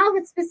 So now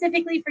it's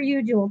specifically for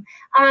you, Jules.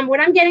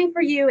 What I'm getting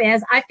for you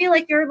is I feel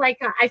like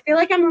I feel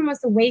like I'm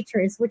almost a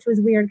waitress, which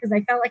was weird because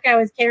I felt like I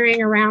was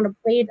carrying around a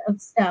plate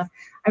of stuff.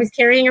 I was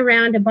carrying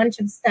around a bunch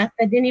of stuff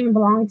that didn't even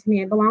belong to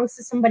me. It belongs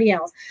to somebody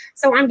else.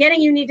 So I'm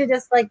getting you need to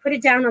just like put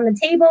it down on the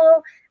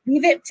table,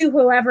 leave it to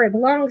whoever it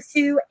belongs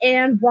to,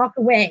 and walk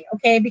away.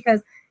 Okay.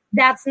 Because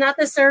that's not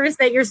the service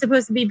that you're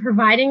supposed to be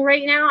providing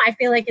right now. I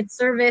feel like it's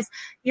service.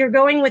 You're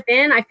going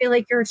within. I feel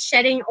like you're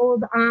shedding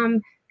old,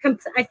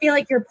 I feel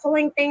like you're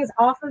pulling things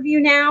off of you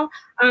now.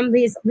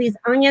 These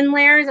onion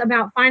layers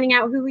about finding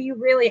out who you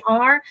really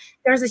are.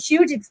 There's a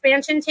huge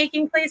expansion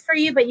taking place for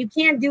you, but you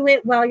can't do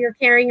it while you're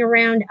carrying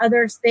around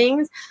other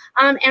things.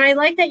 And I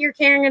like that you're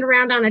carrying it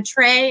around on a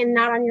tray and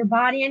not on your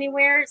body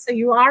anywhere. So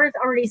you are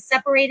already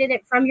separated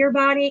it from your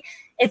body.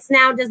 It's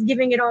now just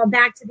giving it all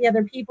back to the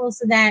other people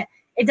so that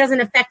it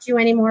doesn't affect you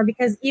anymore,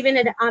 because even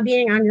it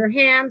being on your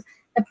hands,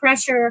 the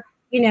pressure,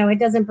 it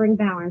doesn't bring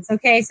balance.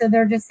 Okay. So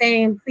they're just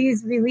saying,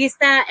 please release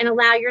that and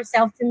allow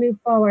yourself to move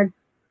forward.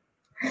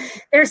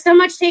 There's so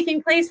much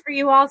taking place for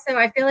you also.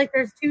 I feel like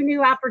there's 2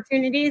 new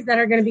opportunities that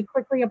are going to be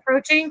quickly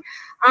approaching.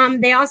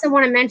 They also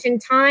want to mention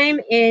time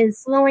is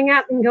slowing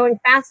up and going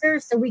faster.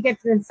 So we get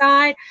to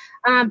decide,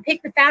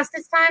 pick the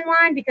fastest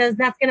timeline, because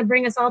that's going to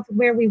bring us all to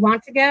where we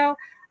want to go.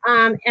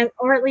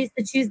 Or at least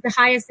to choose the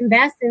highest and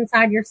best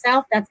inside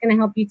yourself. That's going to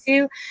help you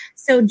too.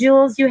 So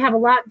Jules, you have a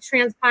lot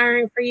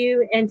transpiring for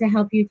you and to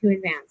help you to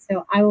advance.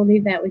 So I will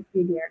leave that with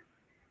you, dear.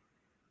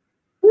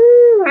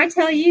 Woo, I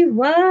tell you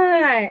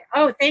what.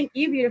 Oh, thank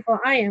you, beautiful.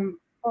 I am.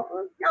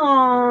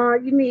 Oh,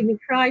 you made me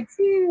cry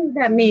too.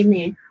 That made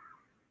me.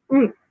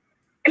 It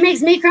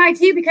makes me cry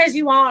too, because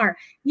you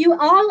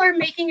all are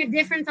making a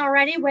difference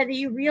already, whether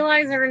you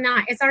realize it or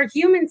not. It's our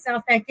human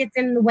self that gets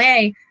in the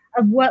way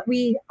of what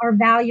we are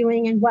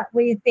valuing and what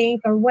we think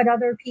or what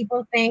other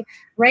people think,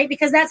 right?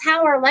 Because that's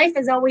how our life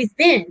has always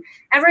been.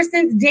 Ever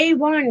since day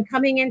one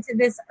coming into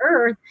this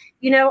earth,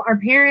 our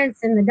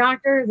parents and the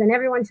doctors and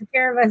everyone took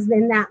care of us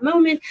in that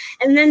moment.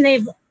 And then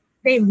they've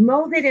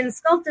molded and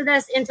sculpted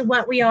us into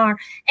what we are.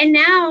 And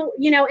now,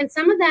 and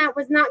some of that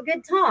was not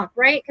good talk,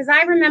 right? Because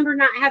I remember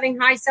not having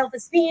high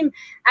self-esteem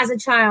as a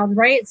child,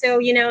 right? So,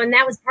 and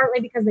that was partly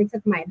because they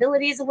took my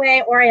abilities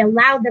away, or I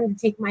allowed them to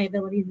take my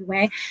abilities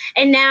away.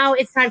 And now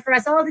it's time for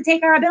us all to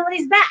take our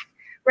abilities back,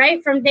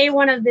 right? From day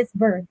one of this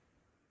birth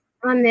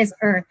on this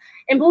earth.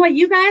 And boy,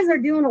 you guys are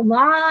doing a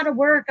lot of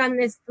work on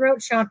this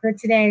throat chakra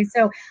today.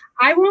 So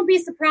I won't be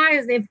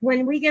surprised if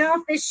when we get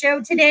off this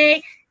show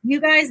today, you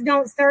guys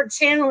don't start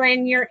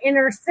channeling your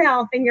inner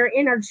self and your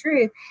inner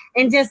truth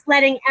and just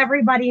letting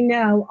everybody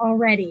know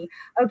already,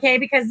 okay?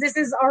 Because this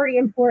is already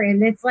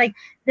important. It's like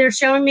they're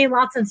showing me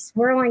lots of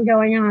swirling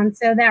going on.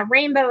 So that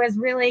rainbow is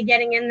really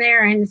getting in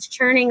there and it's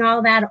churning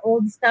all that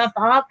old stuff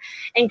up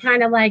and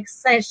kind of like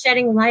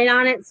shedding light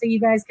on it so you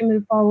guys can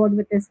move forward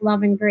with this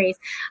love and grace.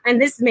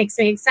 And this makes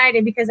me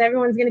excited because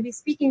everyone's going to be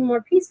speaking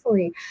more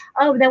peacefully.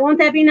 Oh, won't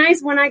that be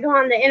nice when I go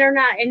on the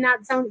internet and not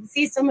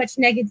see so much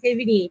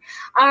negativity?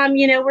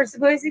 We're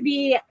supposed to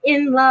be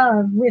in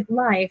love with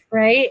life,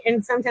 right?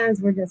 And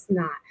sometimes we're just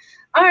not.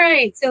 All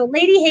right, so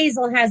Lady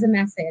Hazel has a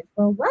message.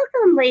 Well,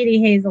 welcome, Lady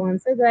Hazel. I'm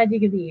so glad you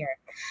could be here.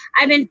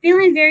 I've been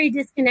feeling very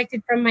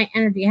disconnected from my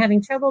energy,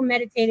 having trouble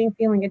meditating,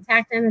 feeling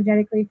attacked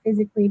energetically,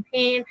 physically,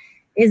 pain.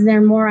 Is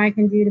there more I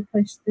can do to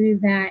push through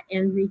that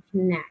and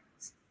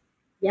reconnect?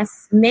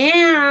 Yes,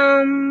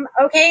 ma'am.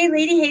 Okay,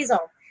 Lady Hazel.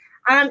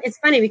 It's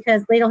funny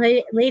because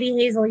Lady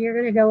Hazel, you're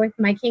going to go with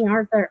my King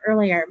Arthur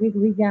earlier.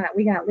 We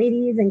got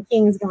ladies and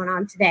kings going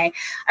on today.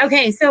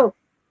 Okay, so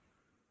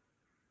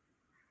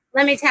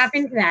let me tap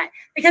into that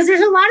because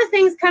there's a lot of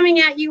things coming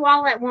at you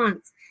all at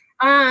once.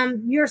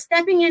 You're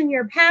stepping in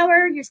your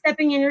power, you're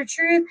stepping in your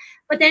truth,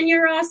 but then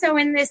you're also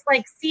in this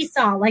like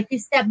seesaw, like you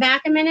step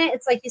back a minute,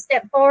 it's like you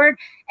step forward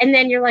and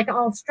then you're like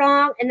all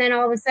strong. And then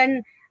all of a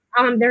sudden,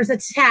 there's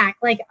attack.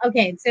 Like,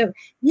 okay, so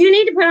you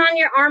need to put on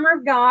your armor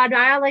of God.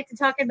 I like to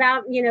talk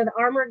about, the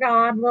armor of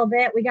God a little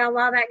bit. We got a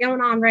lot of that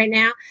going on right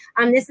now.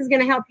 This is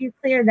going to help you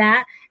clear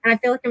that. And I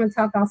feel like I'm going to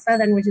talk all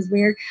Southern, which is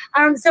weird.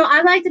 So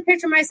I like to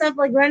picture myself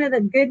like Glenna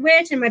the Good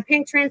Witch in my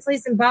pink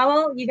translucent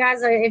bubble. You guys,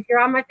 if you're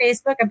on my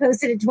Facebook, I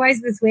posted it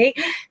twice this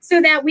week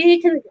so that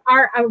we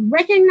are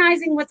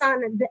recognizing what's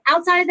on the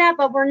outside of that,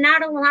 but we're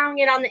not allowing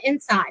it on the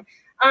inside.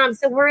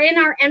 So we're in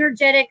our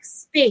energetic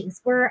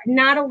space. We're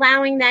not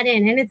allowing that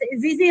in. And it's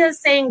as easy as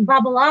saying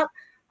bubble up,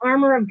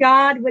 armor of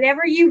God,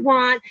 whatever you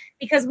want,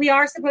 because we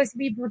are supposed to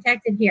be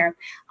protected here.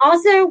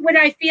 Also, what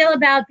I feel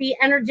about the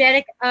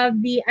energetic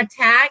of the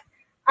attack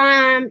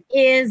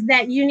is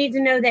that you need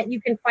to know that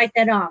you can fight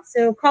that off.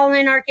 So call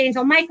in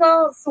Archangel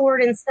Michael,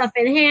 sword and stuff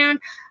in hand,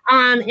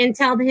 and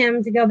tell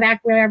him to go back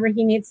wherever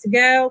he needs to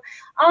go.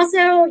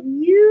 Also,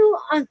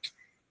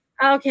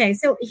 okay,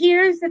 so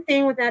here's the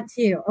thing with that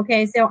too.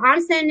 Okay, so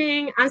I'm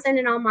sending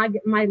all my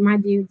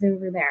dudes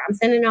over there. I'm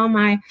sending all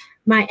my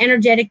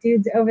energetic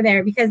dudes over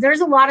there because there's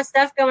a lot of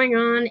stuff going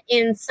on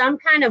in some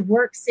kind of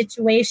work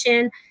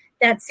situation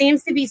that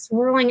seems to be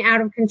swirling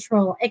out of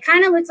control. It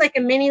kind of looks like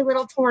a mini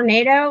little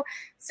tornado.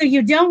 So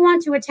you don't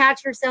want to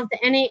attach yourself to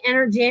any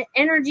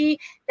energy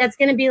that's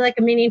going to be like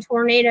a mini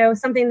tornado,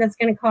 something that's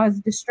going to cause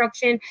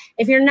destruction.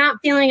 If you're not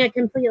feeling it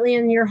completely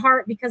in your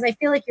heart, because I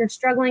feel like you're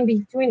struggling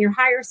between your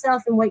higher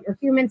self and what your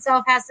human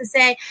self has to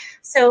say.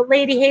 So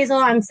Lady Hazel,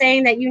 I'm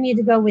saying that you need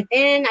to go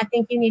within. I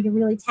think you need to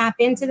really tap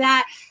into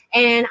that.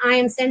 And I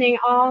am sending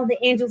all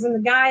the angels and the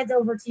guides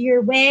over to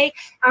your way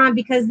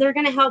because they're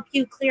going to help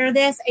you clear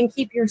this and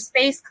keep your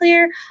space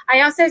clear.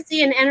 I also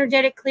see an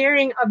energetic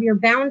clearing of your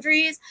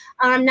boundaries,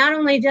 not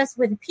only just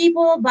with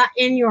people, but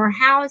in your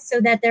house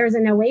so that there's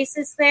an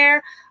oasis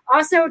there.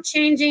 Also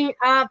changing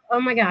up,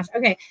 oh my gosh,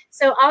 okay.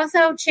 So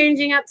also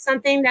changing up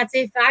something that's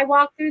if I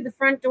walk through the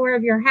front door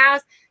of your house,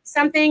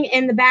 something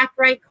in the back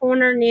right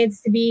corner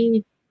needs to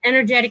be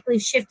energetically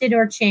shifted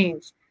or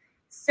changed.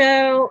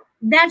 So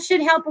that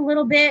should help a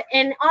little bit.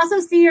 And also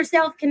see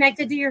yourself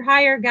connected to your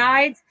higher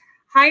guides,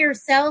 higher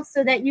self,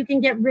 so that you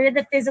can get rid of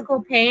the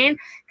physical pain.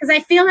 Because I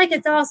feel like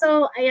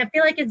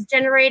it's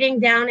generating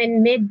down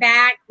in mid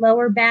back,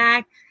 lower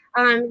back.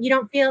 You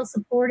don't feel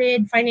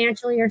supported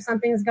financially or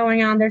something's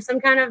going on. There's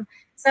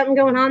something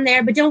going on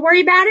there, but don't worry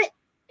about it.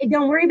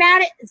 Don't worry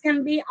about it. It's going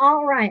to be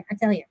all right. I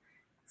tell you.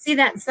 See,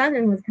 that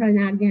Southern was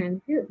coming out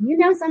again. You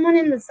know someone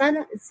in the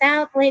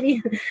South, Lady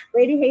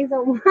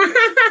Hazel?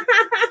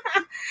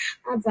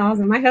 That's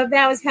awesome. I hope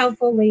that was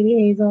helpful, Lady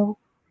Hazel.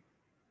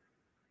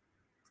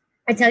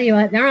 I tell you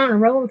what, they're on a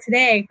roll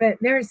today, but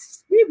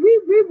there's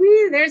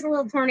a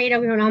little tornado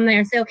going on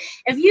there. So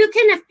if you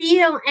can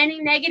feel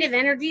any negative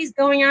energies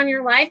going on in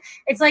your life,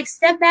 it's like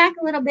step back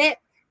a little bit,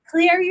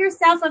 clear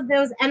yourself of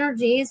those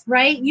energies,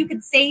 right? You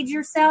could sage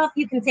yourself.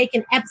 You can take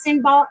an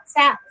Epsom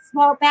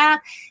salt bath.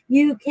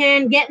 You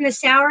can get in the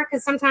shower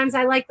because sometimes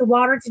I like the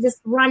water to just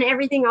run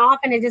everything off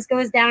and it just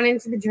goes down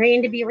into the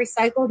drain to be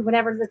recycled,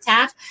 whatever's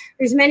attached.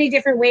 There's many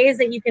different ways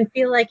that you can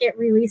feel like it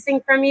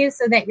releasing from you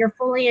so that you're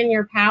fully in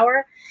your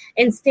power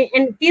and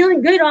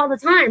feeling good all the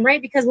time,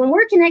 right? Because when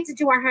we're connected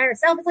to our higher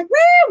self, it's like,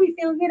 woo, we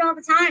feel good all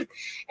the time.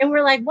 And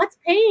we're like, what's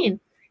pain?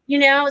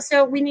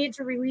 So we need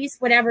to release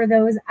whatever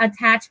those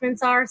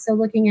attachments are. So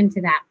looking into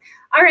that.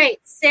 All right.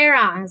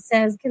 Sarah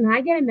says, can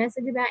I get a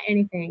message about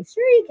anything?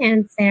 Sure you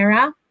can,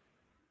 Sarah.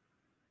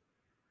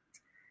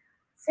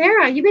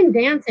 Sarah, you've been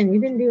dancing.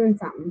 You've been doing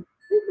something.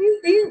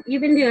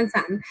 You've been doing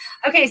something.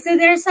 Okay. So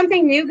there's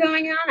something new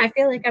going on. I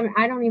feel like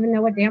I don't even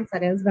know what dance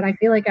that is, but I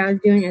feel like I was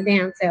doing a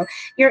dance. So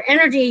your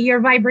energy, your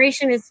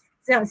vibration is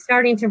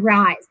starting to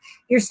rise.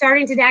 You're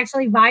starting to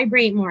actually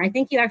vibrate more. I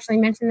think you actually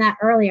mentioned that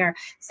earlier.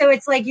 So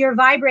it's like you're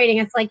vibrating.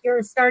 It's like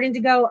you're starting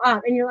to go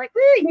up and you're like,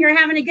 woo, and you're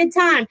having a good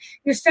time.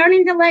 You're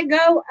starting to let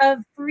go of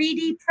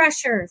 3D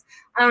pressures,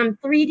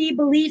 3D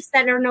beliefs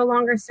that are no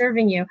longer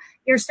serving you.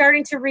 You're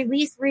starting to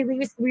release, they're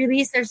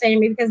saying to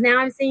me, because now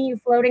I'm seeing you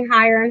floating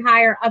higher and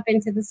higher up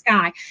into the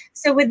sky.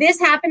 So with this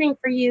happening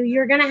for you,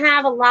 you're going to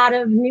have a lot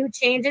of new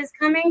changes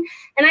coming.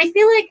 And I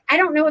feel like, I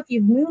don't know if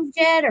you've moved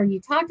yet or you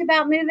talked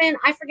about moving.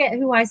 I forget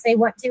who I say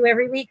what to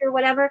every week or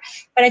whatever,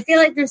 but I feel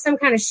like there's some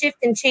kind of shift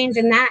and change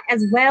in that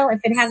as well,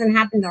 if it hasn't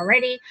happened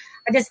already.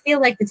 I just feel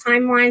like the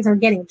timelines are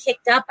getting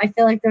kicked up. I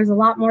feel like there's a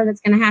lot more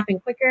that's going to happen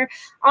quicker.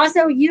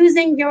 Also,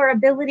 using your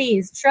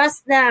abilities.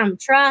 Trust them.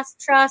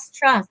 Trust.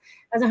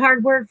 That's a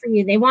hard word for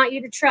you. They want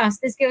you to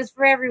trust. This goes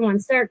for everyone.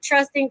 Start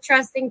trusting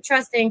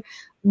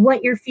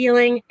what you're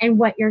feeling and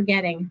what you're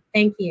getting.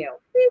 Thank you.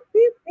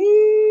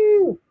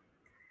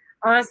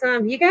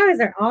 Awesome. You guys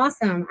are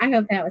awesome. I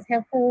hope that was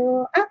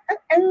helpful.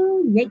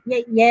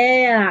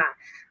 Yeah.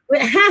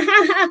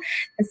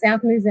 The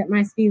South moves at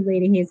my speed,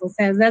 Lady Hazel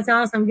says. That's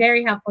awesome.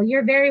 Very helpful.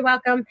 You're very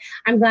welcome.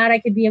 I'm glad I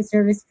could be of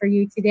service for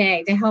you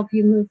today to help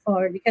you move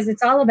forward, because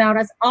it's all about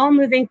us all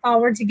moving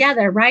forward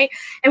together, right?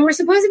 And we're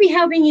supposed to be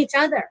helping each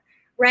other,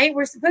 right?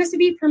 We're supposed to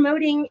be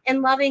promoting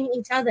and loving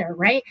each other,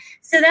 right?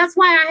 So that's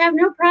why I have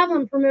no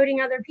problem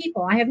promoting other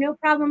people. I have no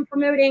problem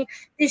promoting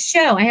this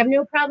show. I have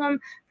no problem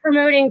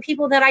promoting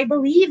people that I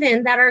believe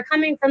in, that are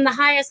coming from the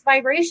highest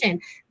vibration.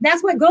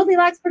 That's what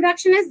Goldilocks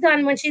Production has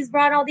done when she's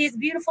brought all these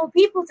beautiful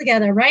people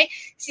together, right?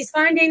 She's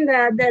finding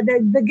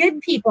the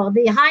good people,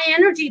 the high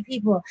energy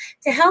people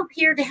to help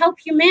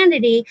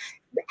humanity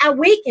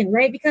awaken,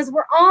 right? Because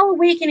we're all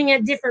awakening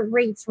at different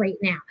rates right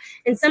now.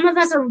 And some of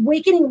us are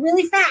awakening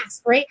really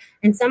fast, right?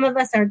 And some of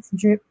us are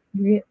drip.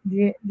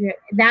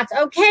 That's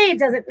okay. It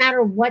doesn't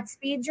matter what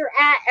speed you're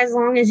at, as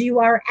long as you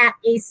are at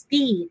a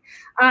speed.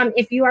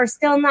 If you are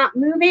still not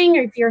moving,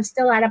 or if you're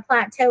still at a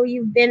plateau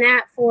you've been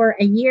at for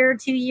a year,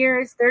 2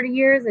 years, 30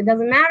 years, it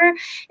doesn't matter.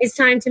 It's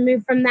time to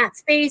move from that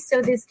space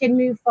so this can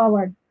move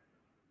forward.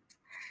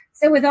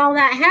 So with all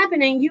that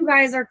happening, you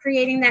guys are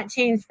creating that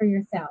change for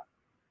yourself.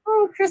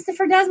 Oh,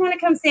 Christopher does want to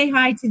come say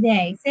hi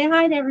today. Say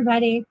hi to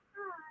everybody.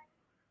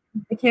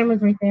 Hi. The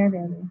camera's right there,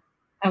 baby.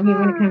 Oh, you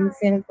want to come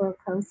sit a little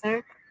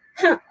closer?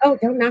 Huh. Oh,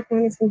 don't knock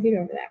on his computer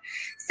over there.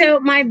 So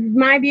my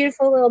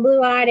beautiful little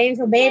blue-eyed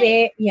angel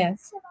baby.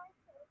 Yes.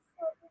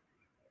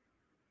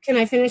 Can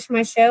I finish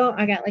my show?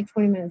 I got like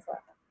 20 minutes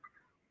left.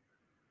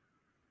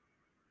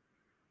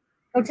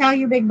 Go tell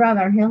your big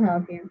brother. He'll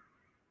help you.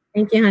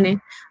 Thank you, honey.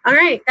 All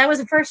right. That was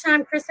the first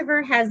time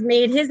Christopher has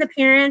made his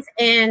appearance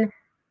in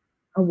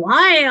a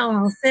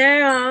while.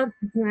 So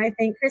I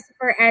think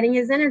Christopher adding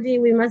his energy,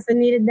 we must have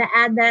needed to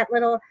add that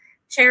little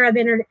cherub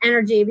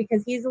energy,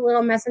 because he's a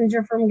little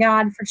messenger from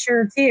God for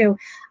sure too,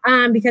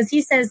 because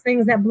he says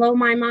things that blow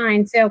my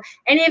mind. So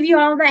any of you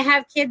all that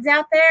have kids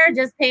out there,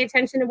 just pay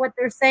attention to what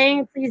they're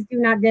saying. Please do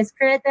not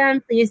discredit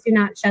them. Please do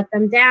not shut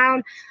them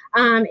down.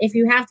 If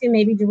you have to,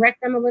 maybe direct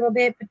them a little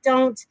bit, but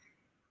don't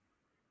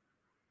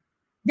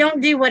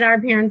do what our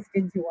parents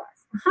did to us.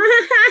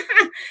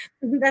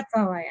 That's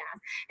all I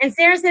ask. And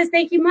Sarah says,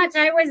 thank you much.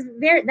 That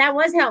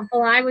was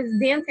helpful. I was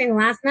dancing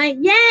last night.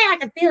 Yay, I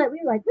could feel it.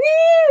 We were like,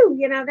 woo,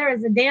 there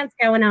was a dance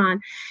going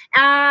on.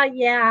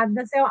 Yeah.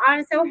 So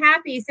I'm so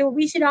happy. So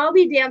we should all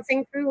be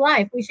dancing through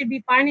life. We should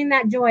be finding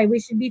that joy. We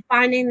should be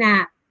finding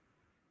that.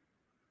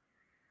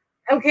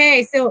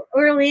 Okay. So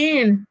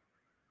Orlean,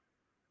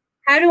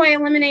 how do I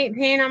eliminate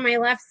pain on my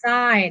left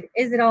side?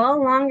 Is it all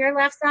along your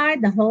left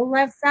side? The whole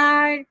left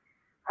side?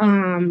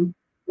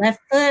 Left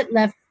foot,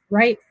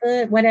 right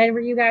foot, whatever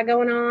you got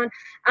going on.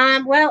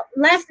 Well,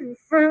 left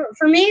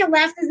for me,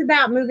 left is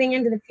about moving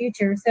into the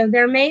future. So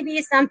there may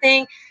be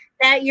something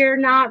that you're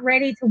not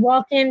ready to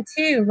walk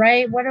into,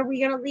 right? What are we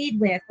going to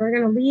lead with? We're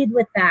going to lead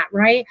with that,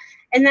 right?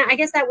 And I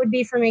guess that would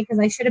be for me, because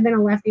I should have been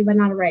a lefty, but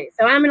not a righty.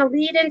 So I'm going to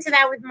lead into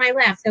that with my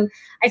left. So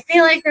I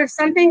feel like there's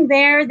something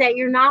there that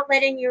you're not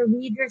letting you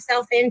lead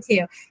yourself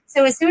into.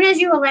 So as soon as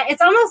you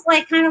it's almost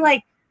like kind of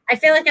like, I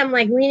feel like I'm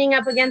like leaning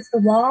up against the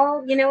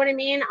wall, you know what I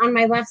mean? On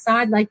my left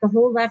side, like the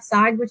whole left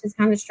side, which is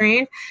kind of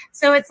strange.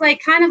 So it's like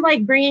kind of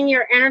like bringing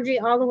your energy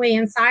all the way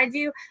inside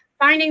you,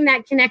 finding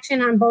that connection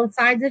on both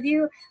sides of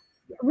you,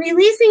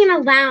 releasing and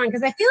allowing,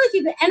 because I feel like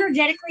you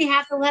energetically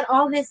have to let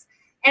all this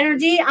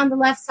energy on the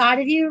left side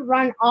of you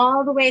run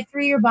all the way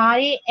through your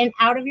body and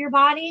out of your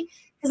body.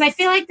 Because I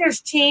feel like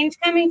there's change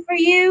coming for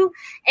you.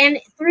 And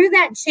through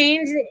that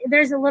change,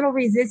 there's a little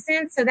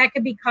resistance. So that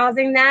could be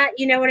causing that.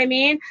 You know what I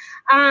mean?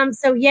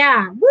 So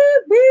yeah.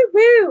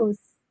 Woo.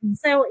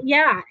 So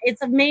yeah,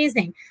 it's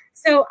amazing.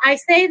 So I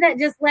say that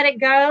just let it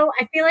go.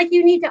 I feel like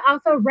you need to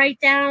also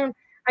write down,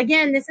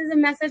 again, this is a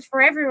message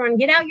for everyone.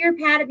 Get out your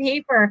pad of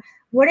paper.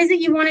 What is it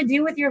you want to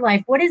do with your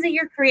life? What is it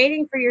you're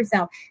creating for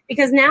yourself?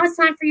 Because now it's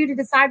time for you to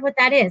decide what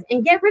that is.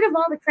 And get rid of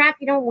all the crap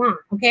you don't want,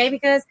 okay?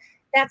 Because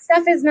that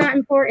stuff is not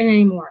important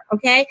anymore,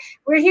 okay?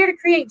 We're here to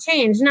create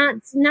change,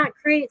 not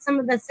create some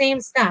of the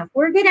same stuff.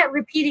 We're good at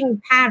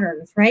repeating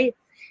patterns, right?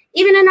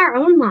 even in our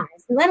own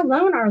lives, let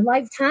alone our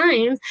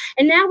lifetimes.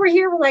 And now we're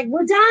here, we're like,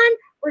 we're done.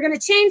 We're going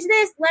to change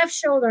this left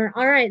shoulder.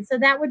 All right. So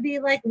that would be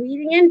like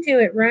leading into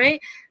it,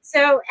 right?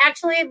 So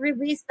actually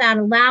release that,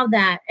 allow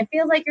that. It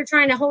feels like you're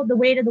trying to hold the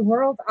weight of the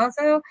world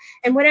also.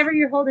 And whatever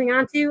you're holding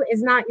on to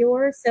is not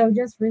yours. So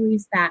just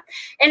release that.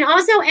 And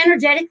also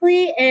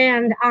energetically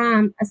and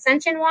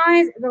ascension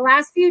wise, the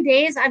last few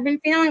days, I've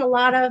been feeling a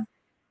lot of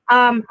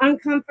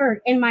uncomfort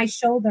in my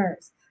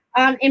shoulders.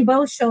 In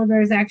both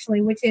shoulders,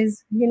 actually, which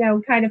is,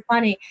 kind of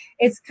funny.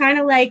 It's kind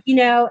of like,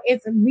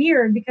 it's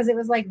weird because it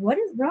was like, what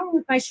is wrong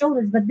with my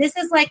shoulders? But this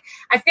is like,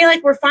 I feel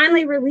like we're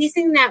finally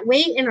releasing that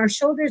weight and our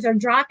shoulders are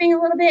dropping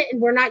a little bit. And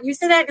we're not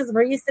used to that because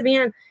we're used to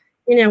being,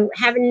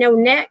 having no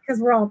neck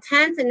because we're all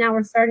tense. And now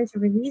we're starting to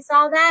release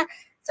all that.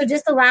 So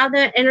just allow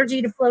that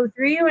energy to flow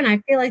through you. And I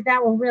feel like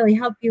that will really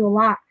help you a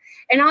lot.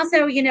 And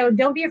also,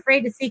 don't be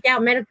afraid to seek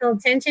out medical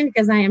attention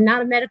because I am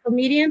not a medical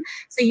medium.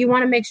 So you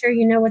want to make sure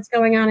you know what's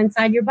going on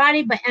inside your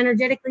body. But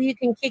energetically, you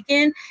can kick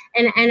in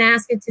and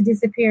ask it to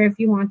disappear if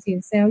you want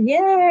to. So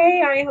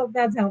yay, I hope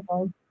that's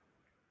helpful.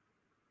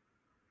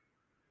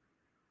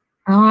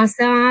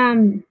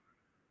 Awesome.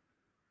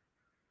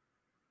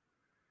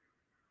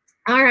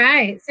 All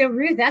right. So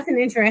Ruth, that's an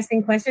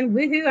interesting question.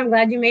 Woohoo. I'm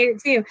glad you made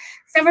it too.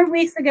 Several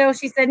weeks ago,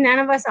 she said, none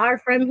of us are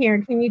from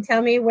here. Can you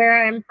tell me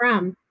where I'm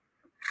from?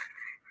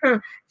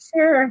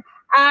 Sure.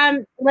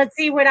 Let's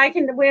see what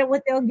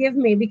they'll give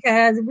me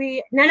because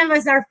none of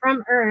us are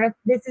from Earth.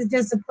 This is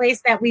just a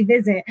place that we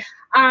visit.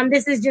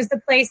 This is just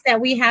a place that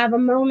we have a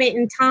moment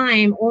in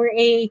time or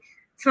a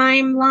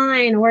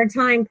timeline or a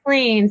time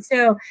plane.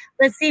 So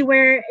let's see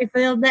if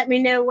they'll let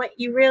me know what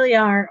you really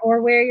are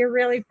or where you're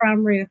really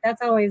from, Ruth.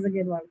 That's always a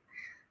good one.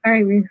 All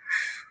right, Ruth.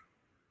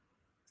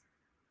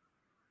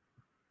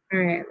 All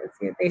right, let's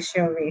see what they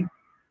show me.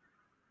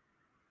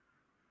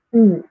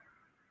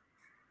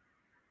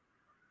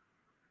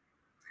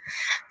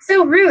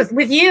 So Ruth,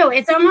 with you,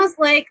 it's almost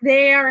like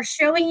they are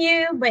showing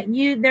you, but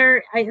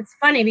it's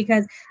funny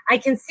because I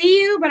can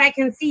see you, but I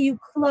can see you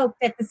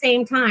cloaked at the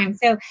same time.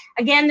 So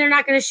again, they're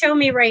not going to show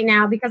me right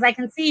now because I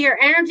can see your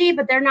energy,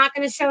 but they're not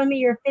going to show me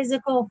your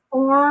physical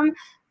form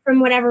from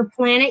whatever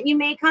planet you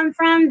may come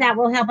from. That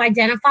will help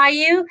identify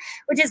you,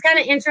 which is kind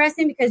of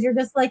interesting because you're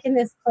just like in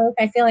this cloak.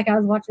 I feel like I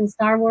was watching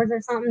Star Wars or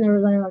something. They were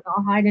like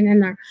all hiding in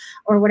there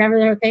or whatever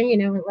their thing,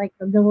 like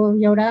the little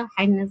Yoda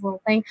hiding his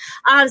little thing.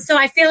 So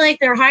I feel like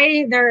they're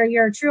hiding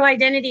your true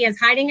identity is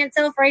hiding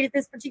itself right at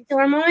this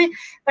particular moment.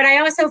 But I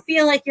also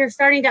feel like you're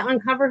starting to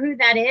uncover who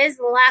that is.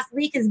 The last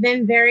week has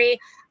been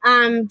very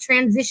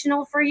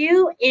transitional for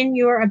you in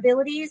your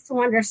abilities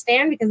to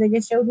understand because they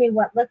just showed me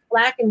what looked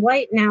black and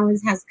white now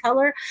has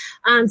color.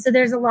 So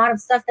there's a lot of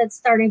stuff that's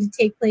starting to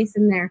take place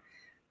in there.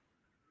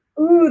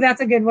 Ooh, that's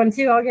a good one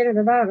too. I'll get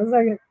into that in a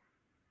second.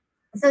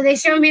 So they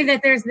show me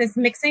that there's this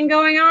mixing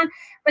going on,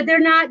 but they're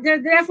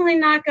definitely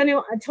not going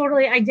to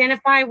totally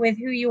identify with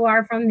who you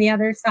are from the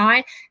other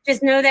side.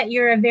 Just know that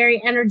you're a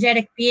very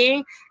energetic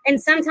being.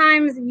 And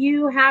sometimes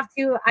you have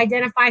to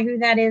identify who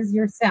that is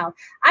yourself.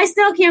 I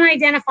still can't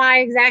identify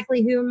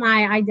exactly who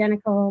my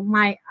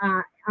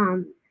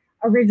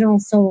original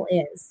soul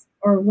is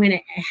or when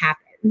it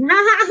happened. But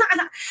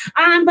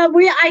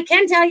I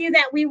can tell you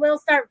that we will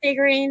start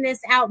figuring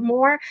this out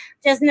more.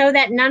 Just know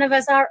that none of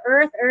us are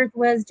Earth. Earth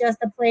was just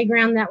a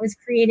playground that was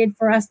created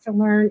for us to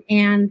learn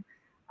and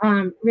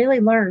really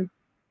learn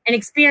and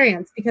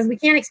experience, because we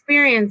can't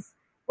experience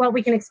what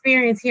we can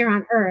experience here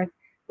on Earth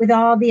with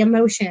all the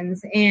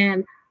emotions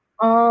and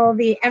all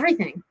the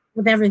everything.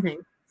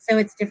 So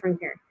it's different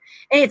here.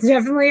 It's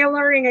definitely a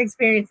learning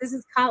experience. This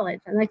is college.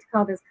 I like to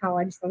call this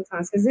college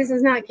sometimes because this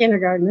is not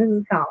kindergarten. This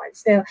is college.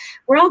 So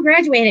we're all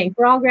graduating.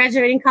 We're all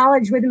graduating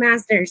college with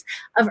masters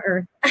of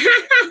Earth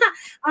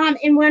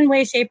in one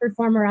way, shape, or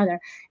form or other.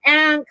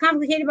 And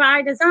Complicated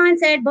by Design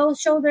said both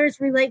shoulders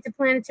relate to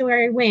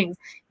planetary wings.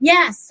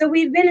 Yes. So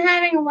we've been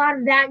having a lot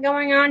of that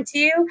going on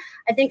too.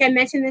 I think I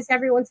mentioned this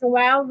every once in a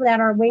while that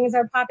our wings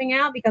are popping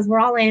out because we're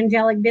all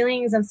angelic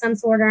beings of some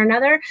sort or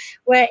another.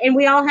 And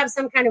we all have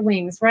some kind of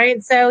wings,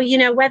 right? So,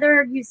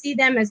 whether you see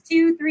them as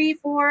 2, 3,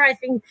 4, I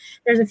think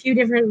there's a few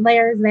different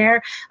layers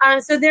there.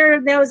 So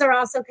those are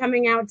also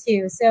coming out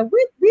too. So woo,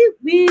 woo,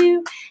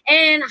 woo.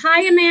 And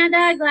hi,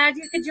 Amanda. Glad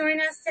you could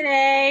join us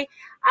today.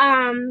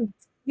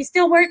 You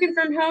still working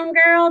from home,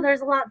 girl?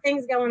 There's a lot of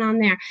things going on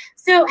there.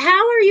 So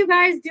how are you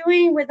guys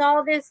doing with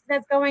all this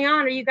that's going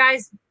on? Are you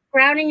guys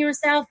grounding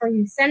yourself? Are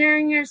you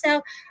centering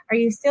yourself? Are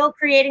you still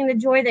creating the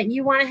joy that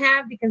you want to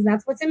have? Because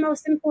that's what's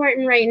most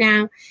important right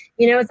now.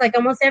 It's like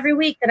almost every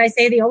week that I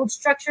say the old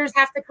structures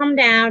have to come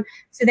down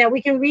so that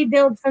we can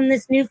rebuild from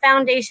this new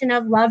foundation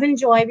of love and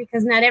joy,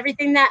 because not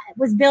everything that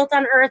was built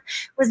on Earth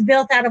was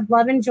built out of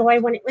love and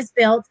joy when it was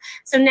built.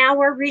 So now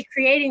we're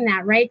recreating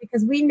that, right?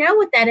 Because we know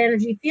what that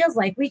energy feels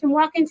like. We can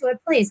walk into a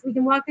place. We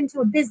can walk into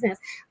a business.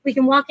 We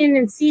can walk in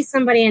and see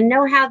somebody and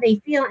know how they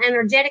feel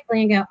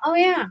energetically and go, oh,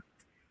 yeah.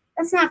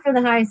 That's not for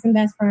the highest and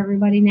best for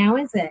everybody now,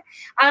 is it?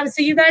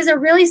 So you guys are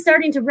really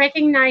starting to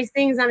recognize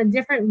things on a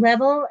different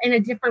level, in a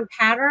different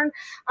pattern,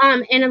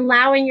 and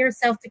allowing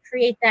yourself to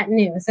create that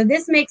new. So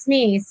this makes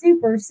me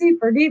super,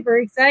 super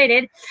duper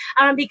excited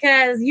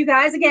because you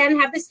guys, again,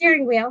 have the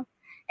steering wheel.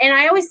 And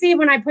I always see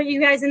when I put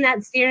you guys in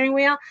that steering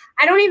wheel,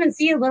 I don't even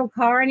see a little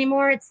car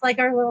anymore. It's like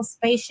our little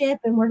spaceship,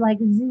 and we're like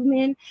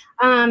zooming.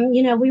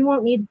 We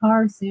won't need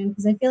cars soon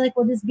because I feel like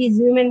we'll just be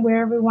zooming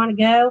wherever we want to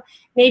go,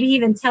 maybe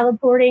even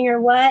teleporting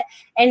or what.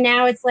 And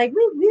now it's like,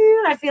 woo,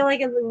 woo. I feel like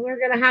we're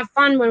going to have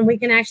fun when we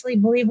can actually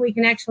believe we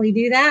can actually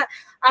do that,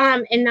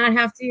 and not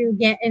have to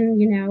get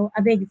in,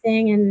 a big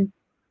thing and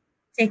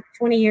take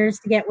 20 years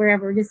to get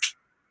wherever. Just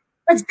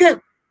let's go.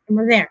 And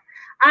we're there.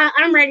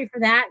 I'm ready for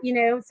that,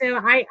 so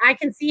I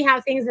can see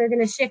how things are going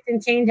to shift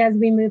and change as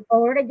we move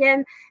forward.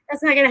 Again,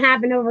 that's not going to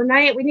happen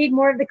overnight. We need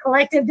more of the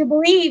collective to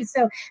believe.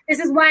 So this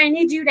is why I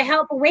need you to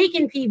help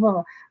awaken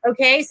people.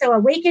 Okay, so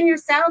awaken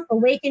yourself,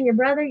 awaken your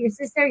brother, your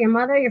sister, your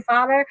mother, your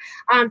father,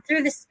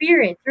 through the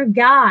spirit, through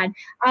God,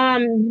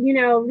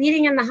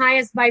 leading in the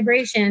highest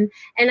vibration.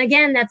 And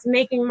again, that's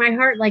making my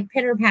heart like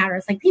pitter patter.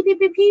 It's like pew, pew,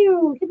 pew,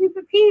 pew, pew, pew,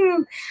 pew,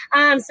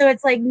 pew. So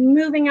it's like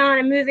moving on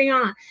and moving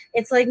on.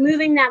 It's like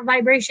moving that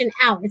vibration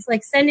out. It's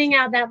like sending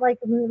out that, like,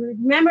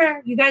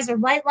 remember, you guys are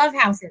love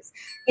houses,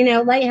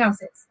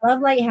 lighthouses,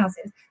 love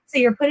lighthouses. So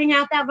you're putting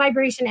out that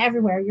vibration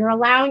everywhere. You're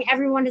allowing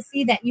everyone to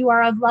see that you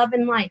are of love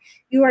and light.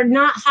 You are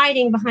not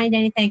hiding behind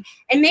anything.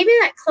 And maybe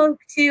that cloak,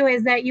 too,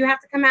 is that you have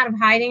to come out of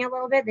hiding a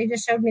little bit. They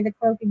just showed me the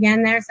cloak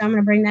again there, so I'm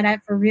going to bring that up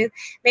for Ruth.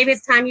 Maybe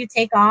it's time you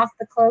take off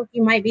the cloak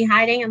you might be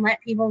hiding and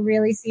let people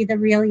really see the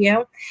real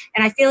you.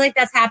 And I feel like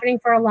that's happening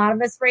for a lot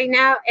of us right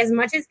now. As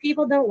much as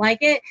people don't like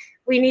it,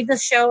 we need to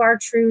show our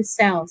true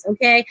selves,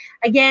 okay?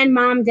 Again,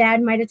 mom,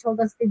 dad might have told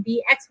us to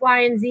be X, Y,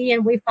 and Z,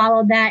 and we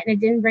followed that, and it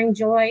didn't bring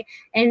joy.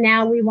 And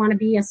now we want to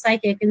be a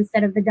psychic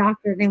instead of the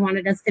doctor they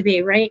wanted us to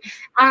be, right?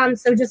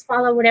 So just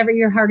follow whatever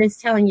your heart is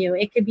telling you.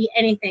 It could be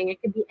anything. It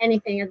could be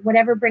anything.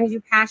 Whatever brings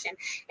you passion.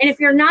 And if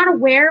you're not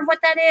aware of what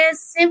that is,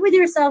 sit with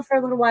yourself for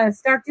a little while.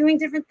 Start doing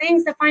different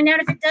things to find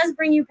out if it does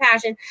bring you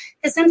passion.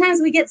 Because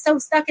sometimes we get so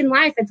stuck in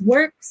life. It's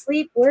work,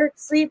 sleep, work,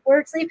 sleep,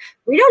 work, sleep.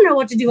 We don't know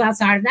what to do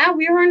outside of that.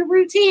 We were in a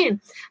routine.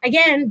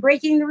 Again,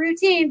 breaking the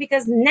routine,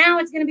 because now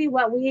it's going to be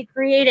what we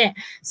created.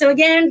 So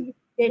again,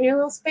 get in your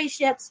little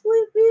spaceships,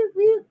 whoop, whoop,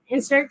 whoop,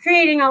 and start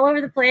creating all over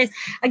the place.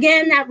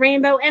 Again, that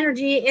rainbow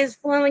energy is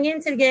flowing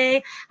in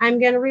today. I'm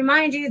going to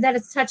remind you that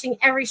it's touching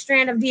every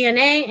strand of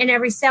DNA and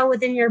every cell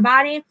within your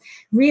body,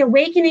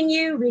 reawakening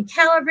you,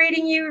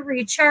 recalibrating you,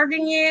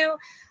 recharging you.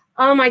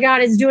 Oh my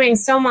God, it's doing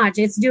so much.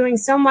 It's doing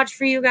so much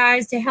for you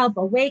guys to help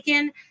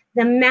awaken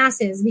the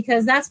masses,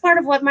 because that's part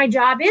of what my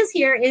job is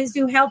here, is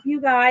to help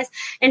you guys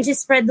and to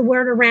spread the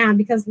word around,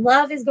 because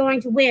love is going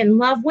to win.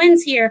 Love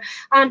wins here.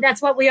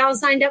 That's what we all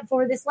signed up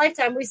for this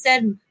lifetime. We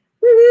said,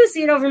 woo-hoo,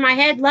 see it over my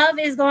head. Love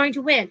is going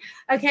to win.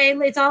 Okay.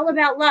 It's all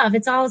about love.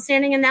 It's all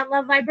standing in that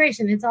love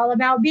vibration. It's all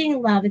about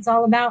being love. It's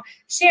all about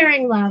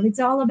sharing love. It's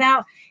all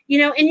about,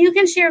 and you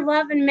can share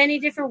love in many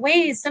different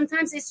ways.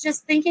 Sometimes it's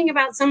just thinking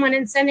about someone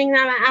and sending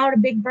them out a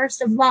big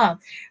burst of love,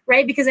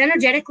 right? Because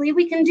energetically,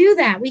 we can do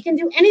that. We can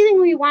do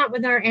anything we want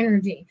with our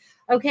energy.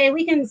 Okay,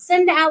 we can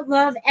send out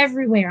love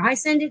everywhere. I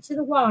send it to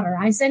the water.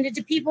 I send it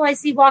to people I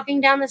see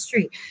walking down the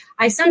street.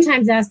 I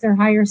sometimes ask their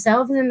higher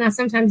self, and then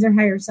sometimes their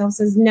higher self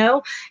says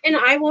no, and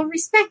I will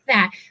respect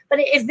that. But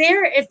if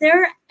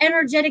their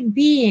energetic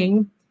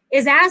being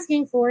is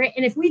asking for it,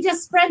 and if we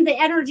just spread the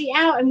energy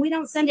out and we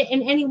don't send it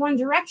in any one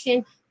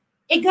direction,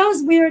 it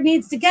goes where it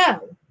needs to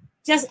go.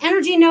 Just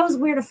energy knows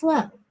where to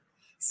flow.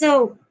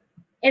 So,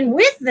 and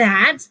with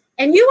that,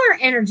 and you are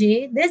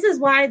energy, this is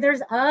why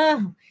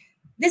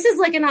this is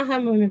like an aha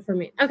moment for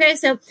me. Okay,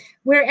 so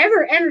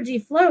wherever energy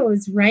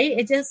flows, right,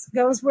 it just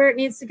goes where it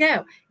needs to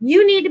go.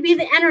 You need to be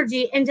the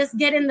energy and just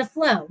get in the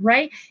flow,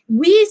 right?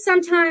 We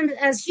sometimes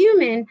as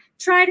human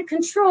try to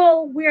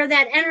control where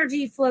that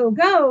energy flow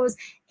goes,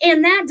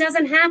 and that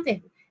doesn't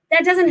happen.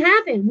 That doesn't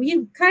happen.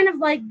 We kind of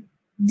like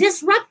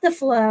disrupt the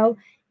flow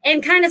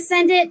and kind of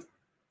send it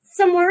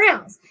somewhere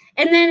else.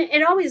 And then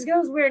it always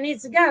goes where it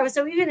needs to go.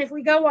 So even if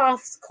we go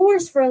off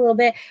course for a little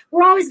bit,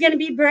 we're always going to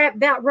be brought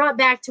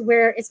back to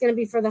where it's going to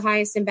be for the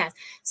highest and best.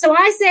 So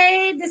I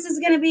say this is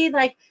going to be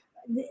like,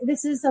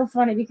 this is so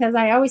funny, because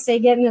I always say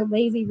get in the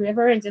lazy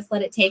river and just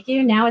let it take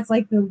you. Now it's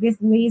like this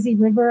lazy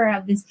river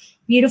of this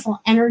beautiful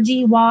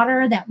energy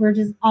water that we're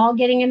just all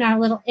getting in our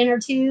little inner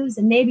tubes,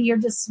 and maybe you're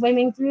just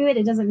swimming through it.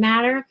 It doesn't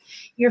matter.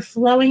 You're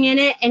flowing in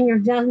it, and you're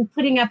done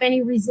putting up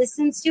any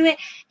resistance to it,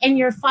 and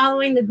you're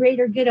following the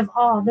greater good of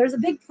all. There's a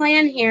big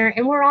plan here,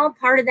 and we're all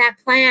part of that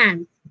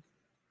plan.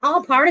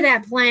 All part of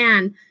that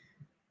plan.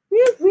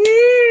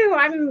 Woo-woo.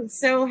 I'm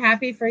so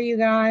happy for you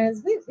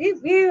guys.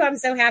 Woo-woo. I'm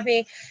so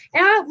happy.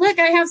 And look,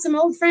 I have some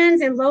old friends,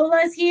 and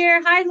Lola's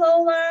here. Hi,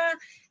 Lola.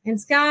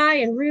 And Sky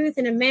and Ruth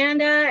and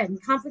Amanda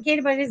and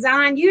Complicated by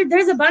Design.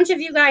 There's a bunch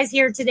of you guys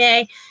here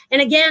today. And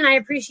again, I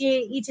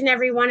appreciate each and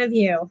every one of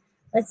you.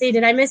 Let's see.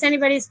 Did I miss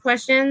anybody's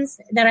questions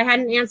that I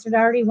hadn't answered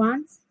already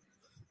once?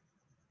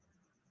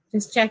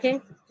 Just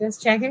checking.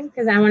 Just checking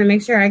because I want to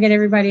make sure I get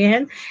everybody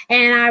in.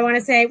 And I want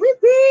to say, woo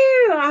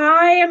woo!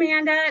 Hi,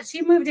 Amanda.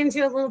 She moved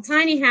into a little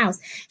tiny house.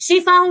 She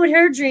followed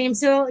her dream.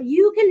 So any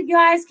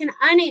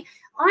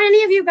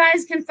of you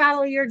guys can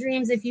follow your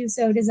dreams if you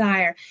so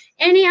desire.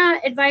 Any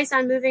advice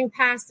on moving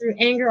past through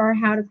anger or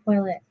how to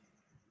quell it?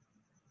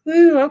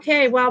 Ooh,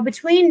 okay. Well,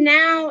 between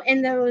now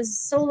and those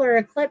solar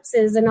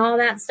eclipses and all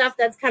that stuff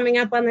that's coming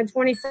up on the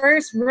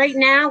 21st, right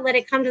now, let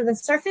it come to the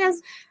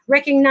surface.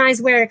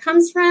 Recognize where it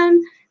comes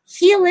from.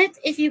 Heal it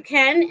if you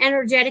can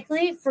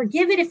energetically.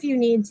 Forgive it if you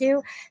need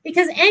to,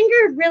 because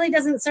anger really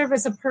doesn't serve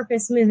us a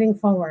purpose moving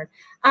forward.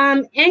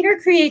 Anger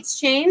creates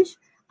change.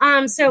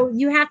 So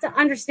you have to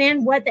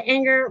understand what the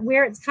anger,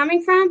 where it's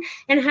coming from,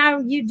 and how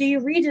you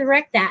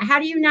redirect that? How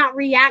do you not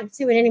react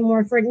to it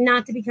anymore for it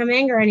not to become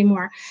anger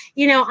anymore?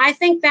 You know, I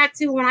think back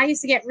to when I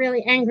used to get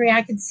really angry,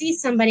 I could see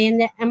somebody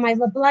and my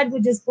blood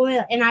would just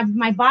boil and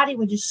my body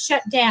would just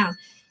shut down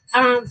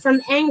from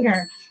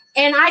anger.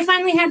 And I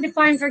finally had to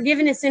find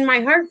forgiveness in my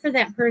heart for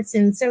that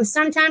person. So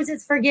sometimes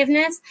it's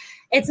forgiveness.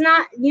 It's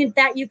not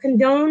that you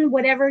condone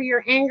whatever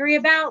you're angry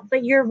about,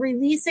 but you're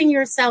releasing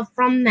yourself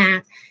from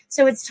that.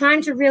 So it's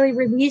time to really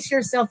release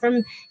yourself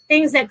from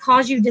things that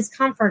cause you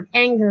discomfort,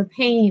 anger,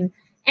 pain,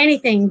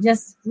 anything.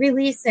 Just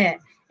release it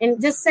and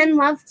just send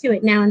love to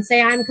it now and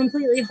say, I'm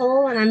completely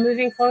whole and I'm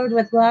moving forward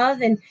with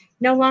love, and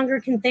no longer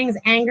can things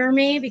anger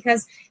me,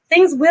 because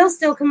things will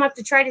still come up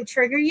to try to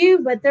trigger you,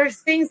 but there's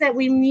things that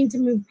we need to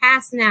move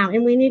past now,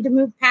 and we need to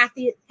move past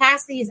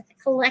these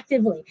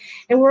collectively.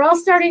 And we're all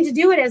starting to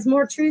do it as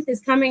more truth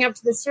is coming up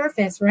to the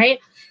surface,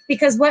 right?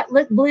 Because what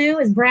looked blue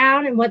is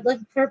brown, and what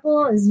looked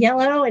purple is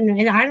yellow,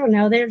 and I don't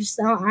know. I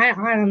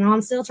don't know.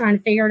 I'm still trying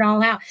to figure it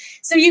all out.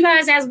 So you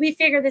guys, as we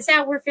figure this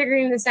out, we're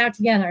figuring this out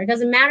together. It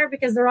doesn't matter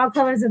because they're all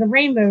colors of the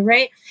rainbow,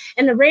 right?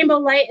 And the rainbow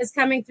light is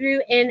coming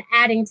through and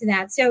adding to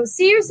that. So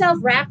see yourself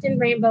wrapped in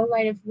rainbow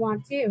light if you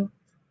want to.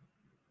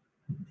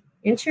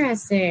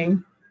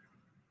 Interesting.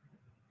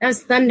 That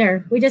was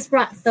thunder. We just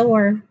brought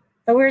Thor.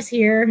 Thor's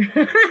here.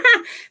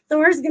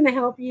 Thor's going to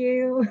help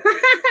you.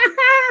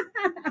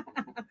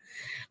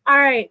 All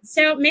right.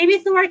 So maybe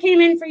Thor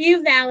came in for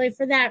you, Valley,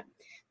 for that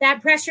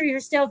pressure you're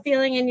still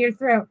feeling in your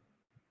throat.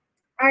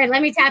 All right.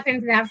 Let me tap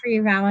into that for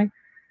you, Valley.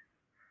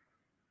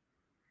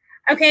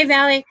 Okay,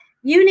 Valley.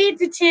 You need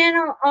to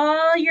channel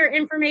all your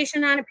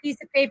information on a piece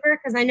of paper,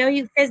 because I know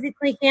you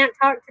physically can't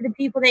talk to the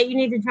people that you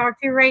need to talk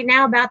to right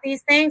now about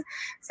these things.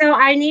 So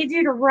I need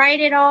you to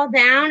write it all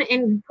down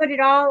and put it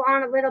all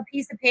on a little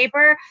piece of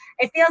paper.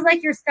 It feels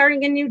like you're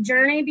starting a new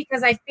journey,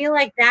 because I feel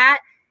like that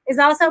is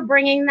also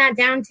bringing that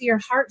down to your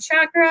heart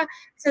chakra.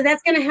 So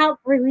that's going to help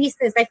release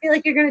this. I feel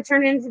like you're going to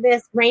turn into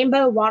this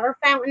rainbow water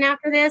fountain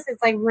after this.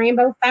 It's like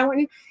rainbow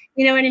fountain.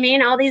 You know what I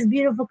mean? All these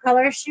beautiful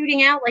colors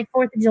shooting out like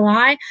 4th of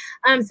July.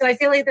 So I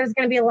feel like there's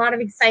going to be a lot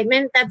of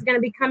excitement that's going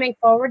to be coming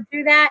forward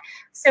through that.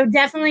 So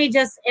definitely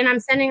and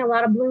I'm sending a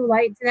lot of blue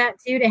light to that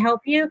too to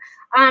help you.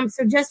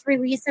 So just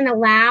release and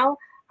allow.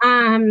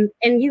 And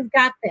you've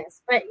got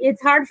this. But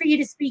it's hard for you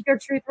to speak your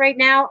truth right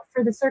now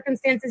for the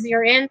circumstances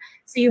you're in.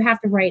 So you have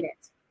to write it.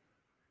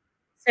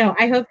 So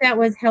I hope that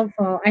was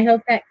helpful. I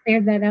hope that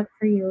cleared that up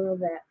for you a little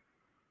bit.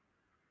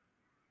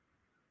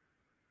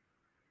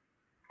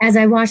 As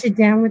I wash it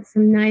down with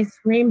some nice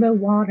rainbow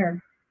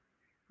water,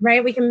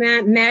 right? We can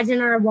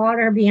imagine our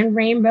water being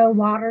rainbow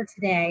water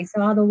today.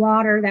 So all the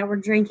water that we're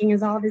drinking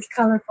is all this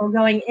colorful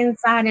going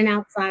inside and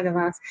outside of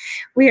us.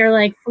 We are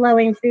like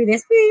flowing through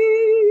this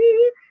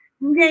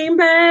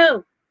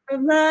rainbow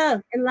of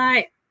love and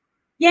light.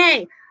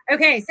 Yay.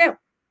 Okay. So,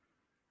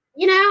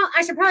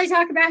 I should probably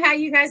talk about how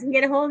you guys can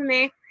get a hold of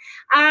me.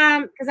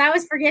 Because I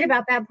always forget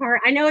about that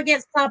part. I know it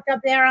gets plopped up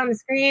there on the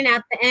screen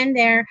at the end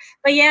there.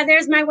 But yeah,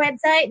 there's my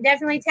website.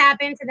 Definitely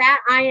tap into that.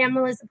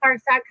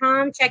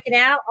 IamMelissaParks.com. Check it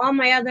out. All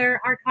my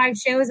other archive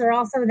shows are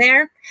also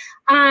there.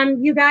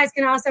 You guys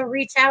can also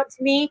reach out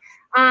to me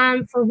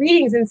for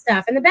readings and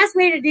stuff. And the best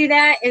way to do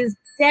that is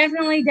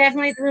definitely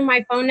through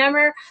my phone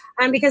number,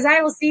 because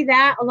I will see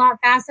that a lot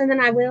faster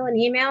than I will an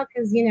email,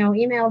 because,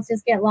 emails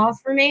just get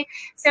lost for me.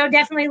 So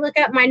definitely look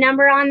up my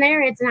number on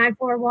there. It's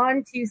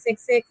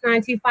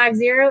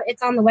 941-266-9250.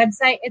 It's on the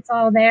website. It's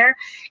all there.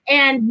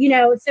 And,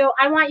 so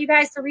I want you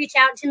guys to reach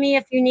out to me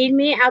if you need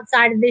me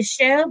outside of this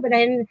show. But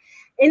in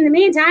the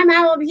meantime,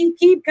 I will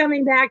keep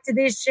coming back to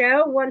this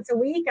show once a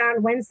week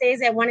on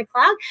Wednesdays at 1:00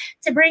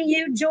 to bring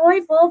you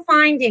joyful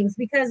findings,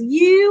 because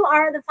you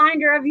are the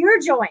finder of your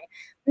joy.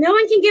 No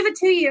one can give it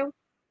to you.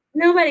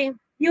 Nobody.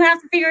 You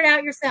have to figure it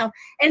out yourself.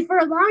 And for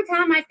a long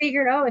time, I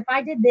figured, if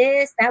I did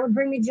this, that would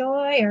bring me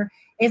joy. Or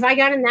if I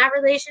got in that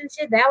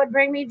relationship, that would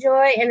bring me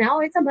joy. And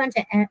it's a bunch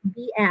of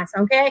BS,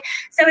 okay?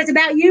 So it's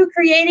about you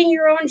creating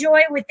your own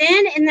joy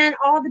within, and then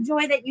all the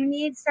joy that you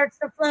need starts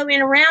to flow in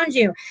around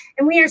you.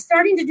 And we are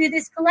starting to do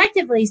this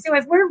collectively. So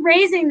if we're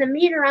raising the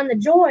meter on the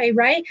joy,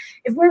 right?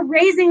 If we're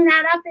raising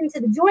that up into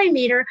the joy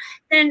meter,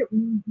 then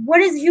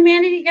what is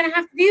humanity going to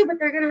have to do? But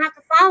they're going to have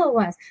to follow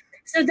us.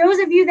 So those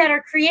of you that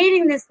are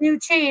creating this new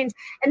change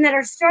and that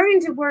are starting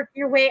to work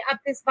your way up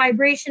this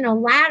vibrational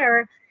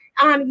ladder,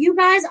 you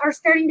guys are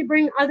starting to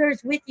bring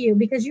others with you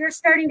because you're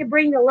starting to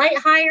bring the light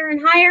higher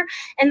and higher.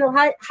 And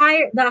the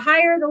higher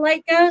the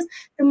light goes,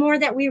 the more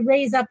that we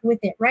raise up with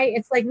it, right?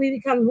 It's like we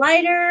become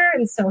lighter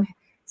and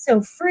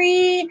so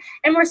free.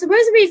 And we're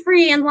supposed to be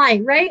free and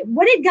light, right?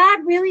 What did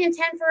God really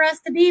intend for us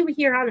to be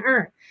here on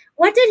earth?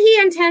 What did he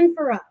intend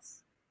for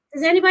us?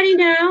 Does anybody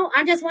know?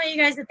 I just want you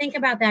guys to think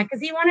about that because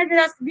he wanted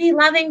us to be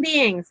loving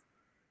beings.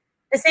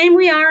 The same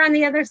we are on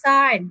the other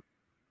side,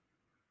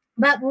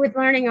 but with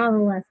learning all the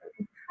lessons.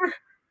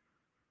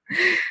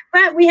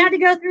 But we had to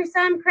go through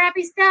some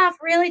crappy stuff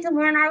really to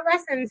learn our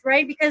lessons,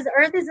 right? Because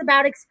Earth is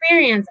about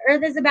experience.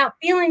 Earth is about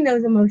feeling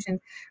those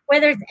emotions,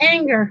 whether it's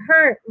anger,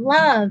 hurt,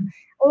 love,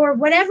 or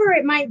whatever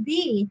it might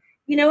be.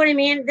 You know what I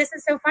mean? This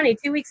is so funny.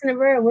 2 weeks in a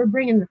row, we're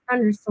bringing the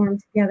thunderstorm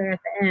together at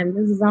the end.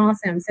 This is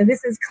awesome. So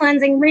this is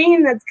cleansing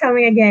rain that's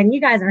coming again. You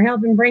guys are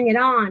helping bring it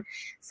on.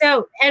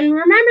 So, and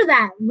remember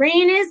that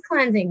rain is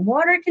cleansing.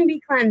 Water can be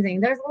cleansing.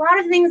 There's a lot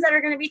of things that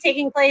are going to be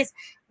taking place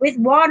with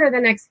water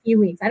the next few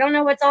weeks. I don't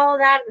know what's all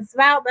that is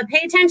about, but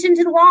pay attention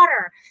to the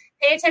water.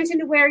 Pay attention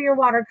to where your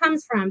water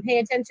comes from. Pay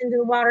attention to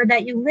the water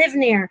that you live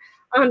near.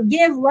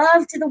 Give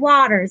love to the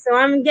water. So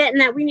I'm getting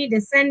that we need to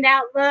send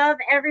out love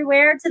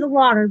everywhere to the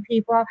water,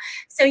 people.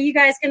 So you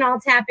guys can all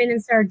tap in and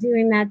start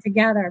doing that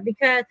together.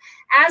 Because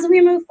as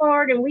we move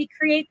forward and we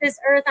create this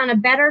earth on a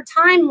better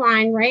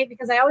timeline, right?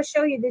 Because I always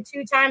show you the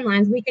two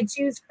timelines. We could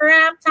choose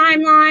crap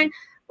timeline,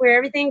 where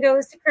everything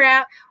goes to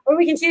crap, or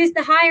we can choose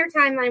the higher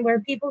timeline where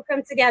people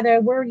come together,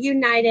 we're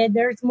united,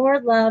 there's more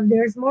love,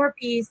 there's more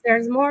peace,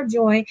 there's more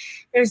joy,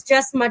 there's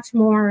just much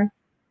more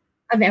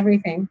of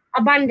everything.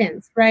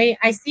 Abundance, right?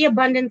 I see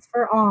abundance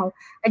for all.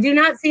 I do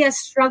not see us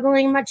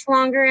struggling much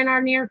longer in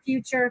our near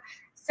future.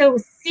 So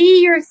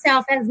see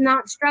yourself as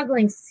not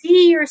struggling.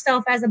 See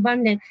yourself as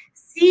abundant.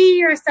 See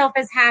yourself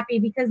as happy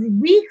because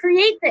we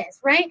create this,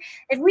 right?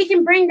 If we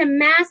can bring the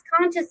mass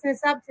consciousness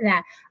up to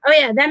that. Oh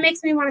yeah, that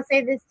makes me want to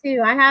say this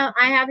too. I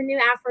have a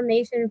new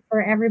affirmation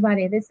for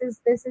everybody. This is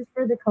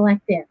for the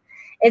collective.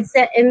 It's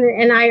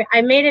and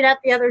I made it up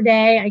the other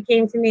day. I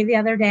came to me the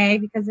other day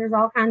because there's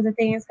all kinds of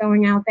things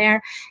going out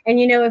there. And,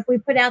 you know, if we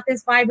put out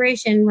this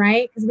vibration,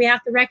 right, because we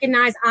have to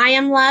recognize I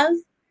am love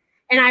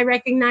and I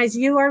recognize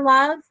you are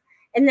love.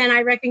 And then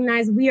I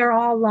recognize we are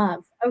all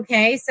love.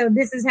 Okay, so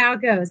this is how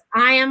it goes.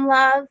 I am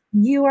love.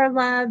 You are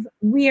love.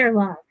 We are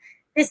love.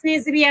 This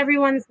needs to be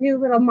everyone's new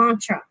little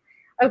mantra.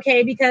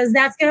 Okay, because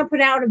that's going to put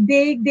out a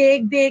big,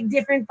 big, big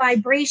different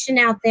vibration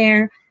out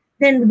there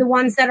than the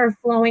ones that are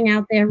flowing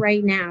out there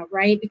right now,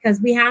 right? Because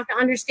we have to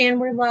understand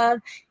we're love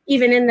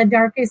even in the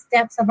darkest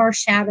depths of our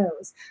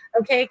shadows,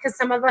 okay? Because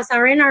some of us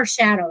are in our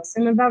shadows.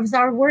 Some of us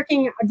are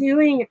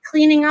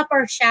cleaning up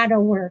our shadow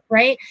work,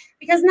 right?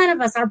 Because none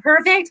of us are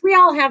perfect. We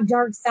all have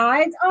dark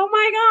sides. Oh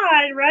my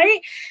God,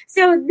 right?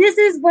 So this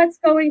is what's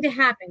going to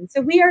happen.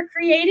 So we are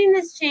creating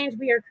this change.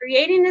 We are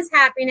creating this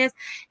happiness.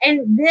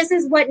 And this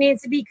is what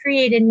needs to be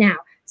created now.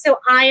 So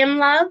I am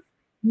love.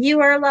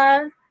 You are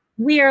love.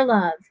 We are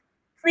love.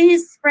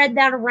 Please spread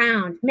that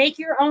around. Make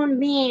your own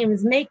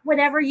memes. Make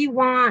whatever you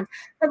want.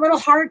 Put little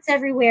hearts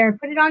everywhere.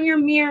 Put it on your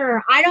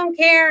mirror. I don't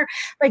care.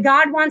 But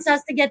God wants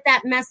us to get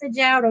that message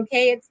out,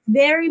 okay? It's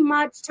very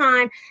much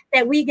time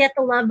that we get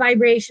the love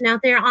vibration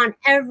out there on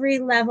every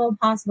level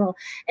possible.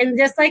 And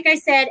just like I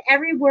said,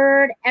 every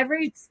word,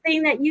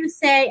 everything that you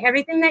say,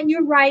 everything that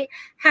you write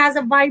has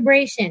a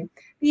vibration.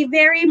 Be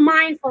very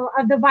mindful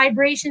of the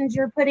vibrations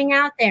you're putting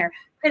out there.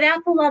 Put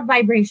out the love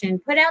vibration.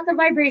 Put out the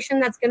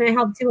vibration that's going to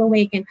help to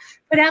awaken.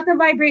 Put out the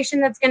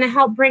vibration that's going to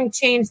help bring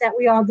change that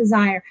we all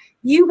desire.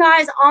 You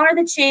guys are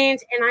the change,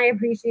 and I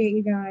appreciate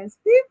you guys.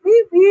 Woo,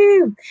 woo,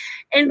 woo.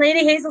 And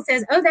Lady Hazel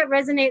says, oh, that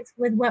resonates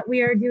with what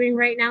we are doing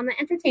right now in the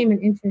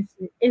entertainment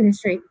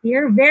industry.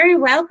 You're very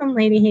welcome,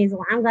 Lady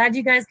Hazel. I'm glad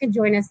you guys could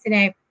join us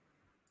today.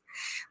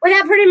 Well,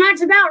 that pretty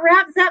much about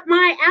wraps up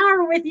my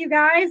hour with you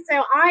guys.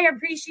 So I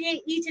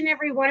appreciate each and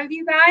every one of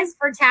you guys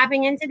for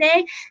tapping in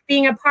today,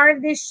 being a part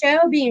of this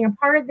show, being a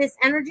part of this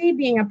energy,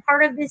 being a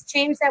part of this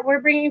change that we're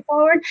bringing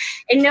forward,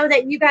 and know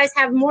that you guys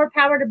have more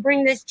power to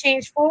bring this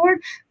change forward.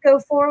 Go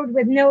forward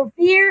with no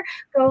fear.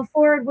 Go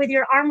forward with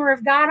your armor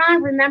of God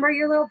on. Remember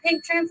your little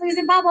pink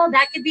translucent bubble.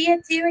 That could be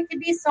it too. It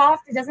could be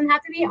soft. It doesn't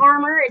have to be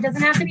armor. It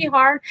doesn't have to be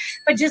hard.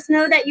 But just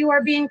know that you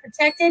are being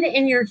protected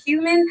in your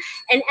human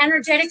and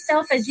energetic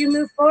self as you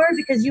move forward,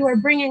 because you are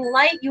bringing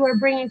light, you are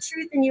bringing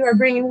truth, and you are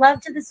bringing love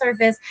to the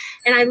surface.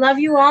 And I love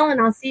you all, and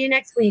I'll see you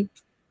next week.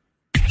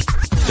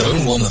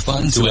 Don't want the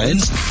fun to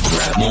end?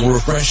 Grab more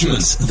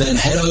refreshments, then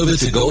head over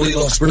to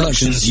Goldilocks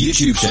Productions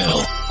YouTube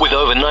channel. With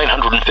over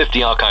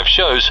 950 archive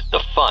shows,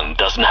 the fun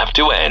doesn't have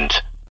to end.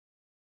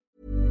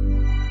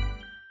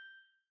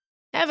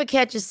 Ever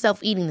catch yourself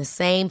eating the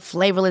same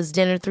flavorless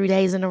dinner 3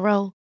 days in a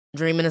row?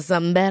 Dreaming of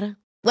something better?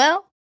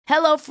 Well,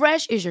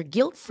 HelloFresh is your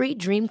guilt-free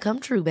dream come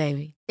true,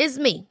 baby. It's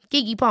me,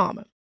 Keke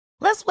Palmer.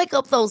 Let's wake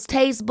up those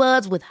taste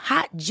buds with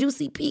hot,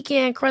 juicy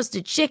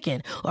pecan-crusted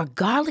chicken or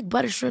garlic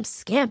butter shrimp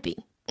scampi.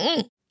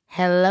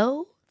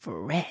 Hello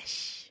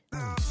Fresh.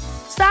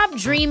 Stop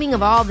dreaming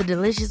of all the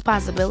delicious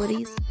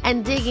possibilities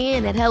and dig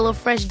in at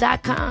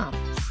HelloFresh.com.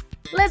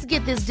 Let's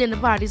get this dinner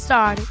party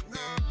started.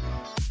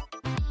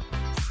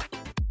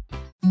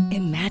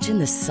 Imagine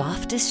the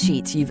softest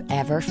sheets you've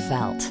ever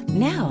felt.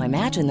 Now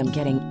imagine them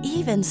getting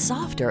even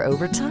softer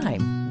over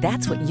time.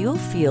 That's what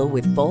you'll feel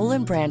with Boll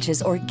 &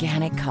 Branch's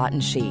organic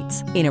cotton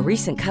sheets. In a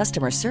recent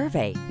customer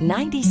survey,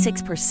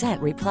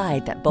 96%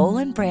 replied that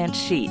Boll & Branch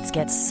sheets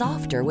get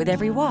softer with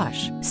every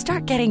wash.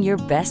 Start getting your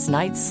best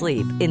night's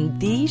sleep in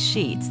these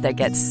sheets that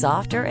get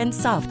softer and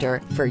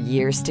softer for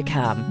years to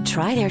come.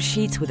 Try their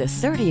sheets with a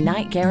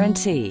 30-night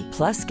guarantee.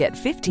 Plus, get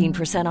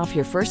 15% off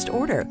your first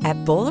order at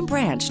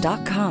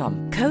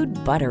bollandbranch.com. Code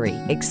BUTTERY.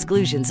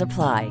 Exclusions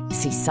apply.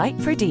 See site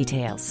for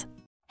details.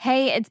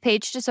 Hey, it's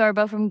Paige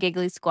DeSorbo from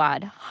Giggly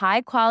Squad.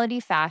 High quality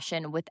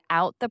fashion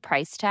without the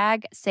price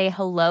tag. Say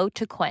hello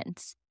to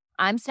Quince.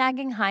 I'm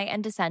snagging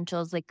high-end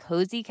essentials like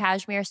cozy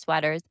cashmere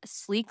sweaters,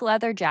 sleek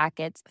leather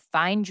jackets,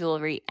 fine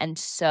jewelry, and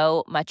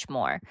so much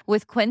more.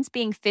 With Quince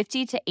being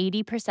 50 to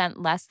 80%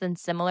 less than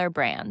similar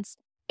brands.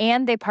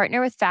 And they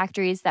partner with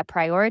factories that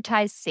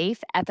prioritize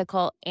safe,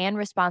 ethical, and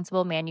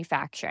responsible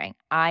manufacturing.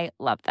 I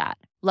love that.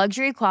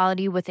 Luxury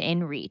quality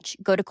within reach.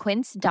 Go to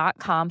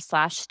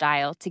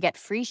quince.com/style to get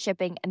free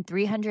shipping and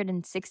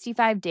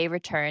 365-day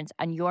returns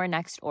on your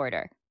next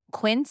order.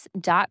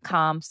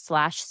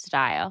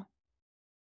 Quince.com/style.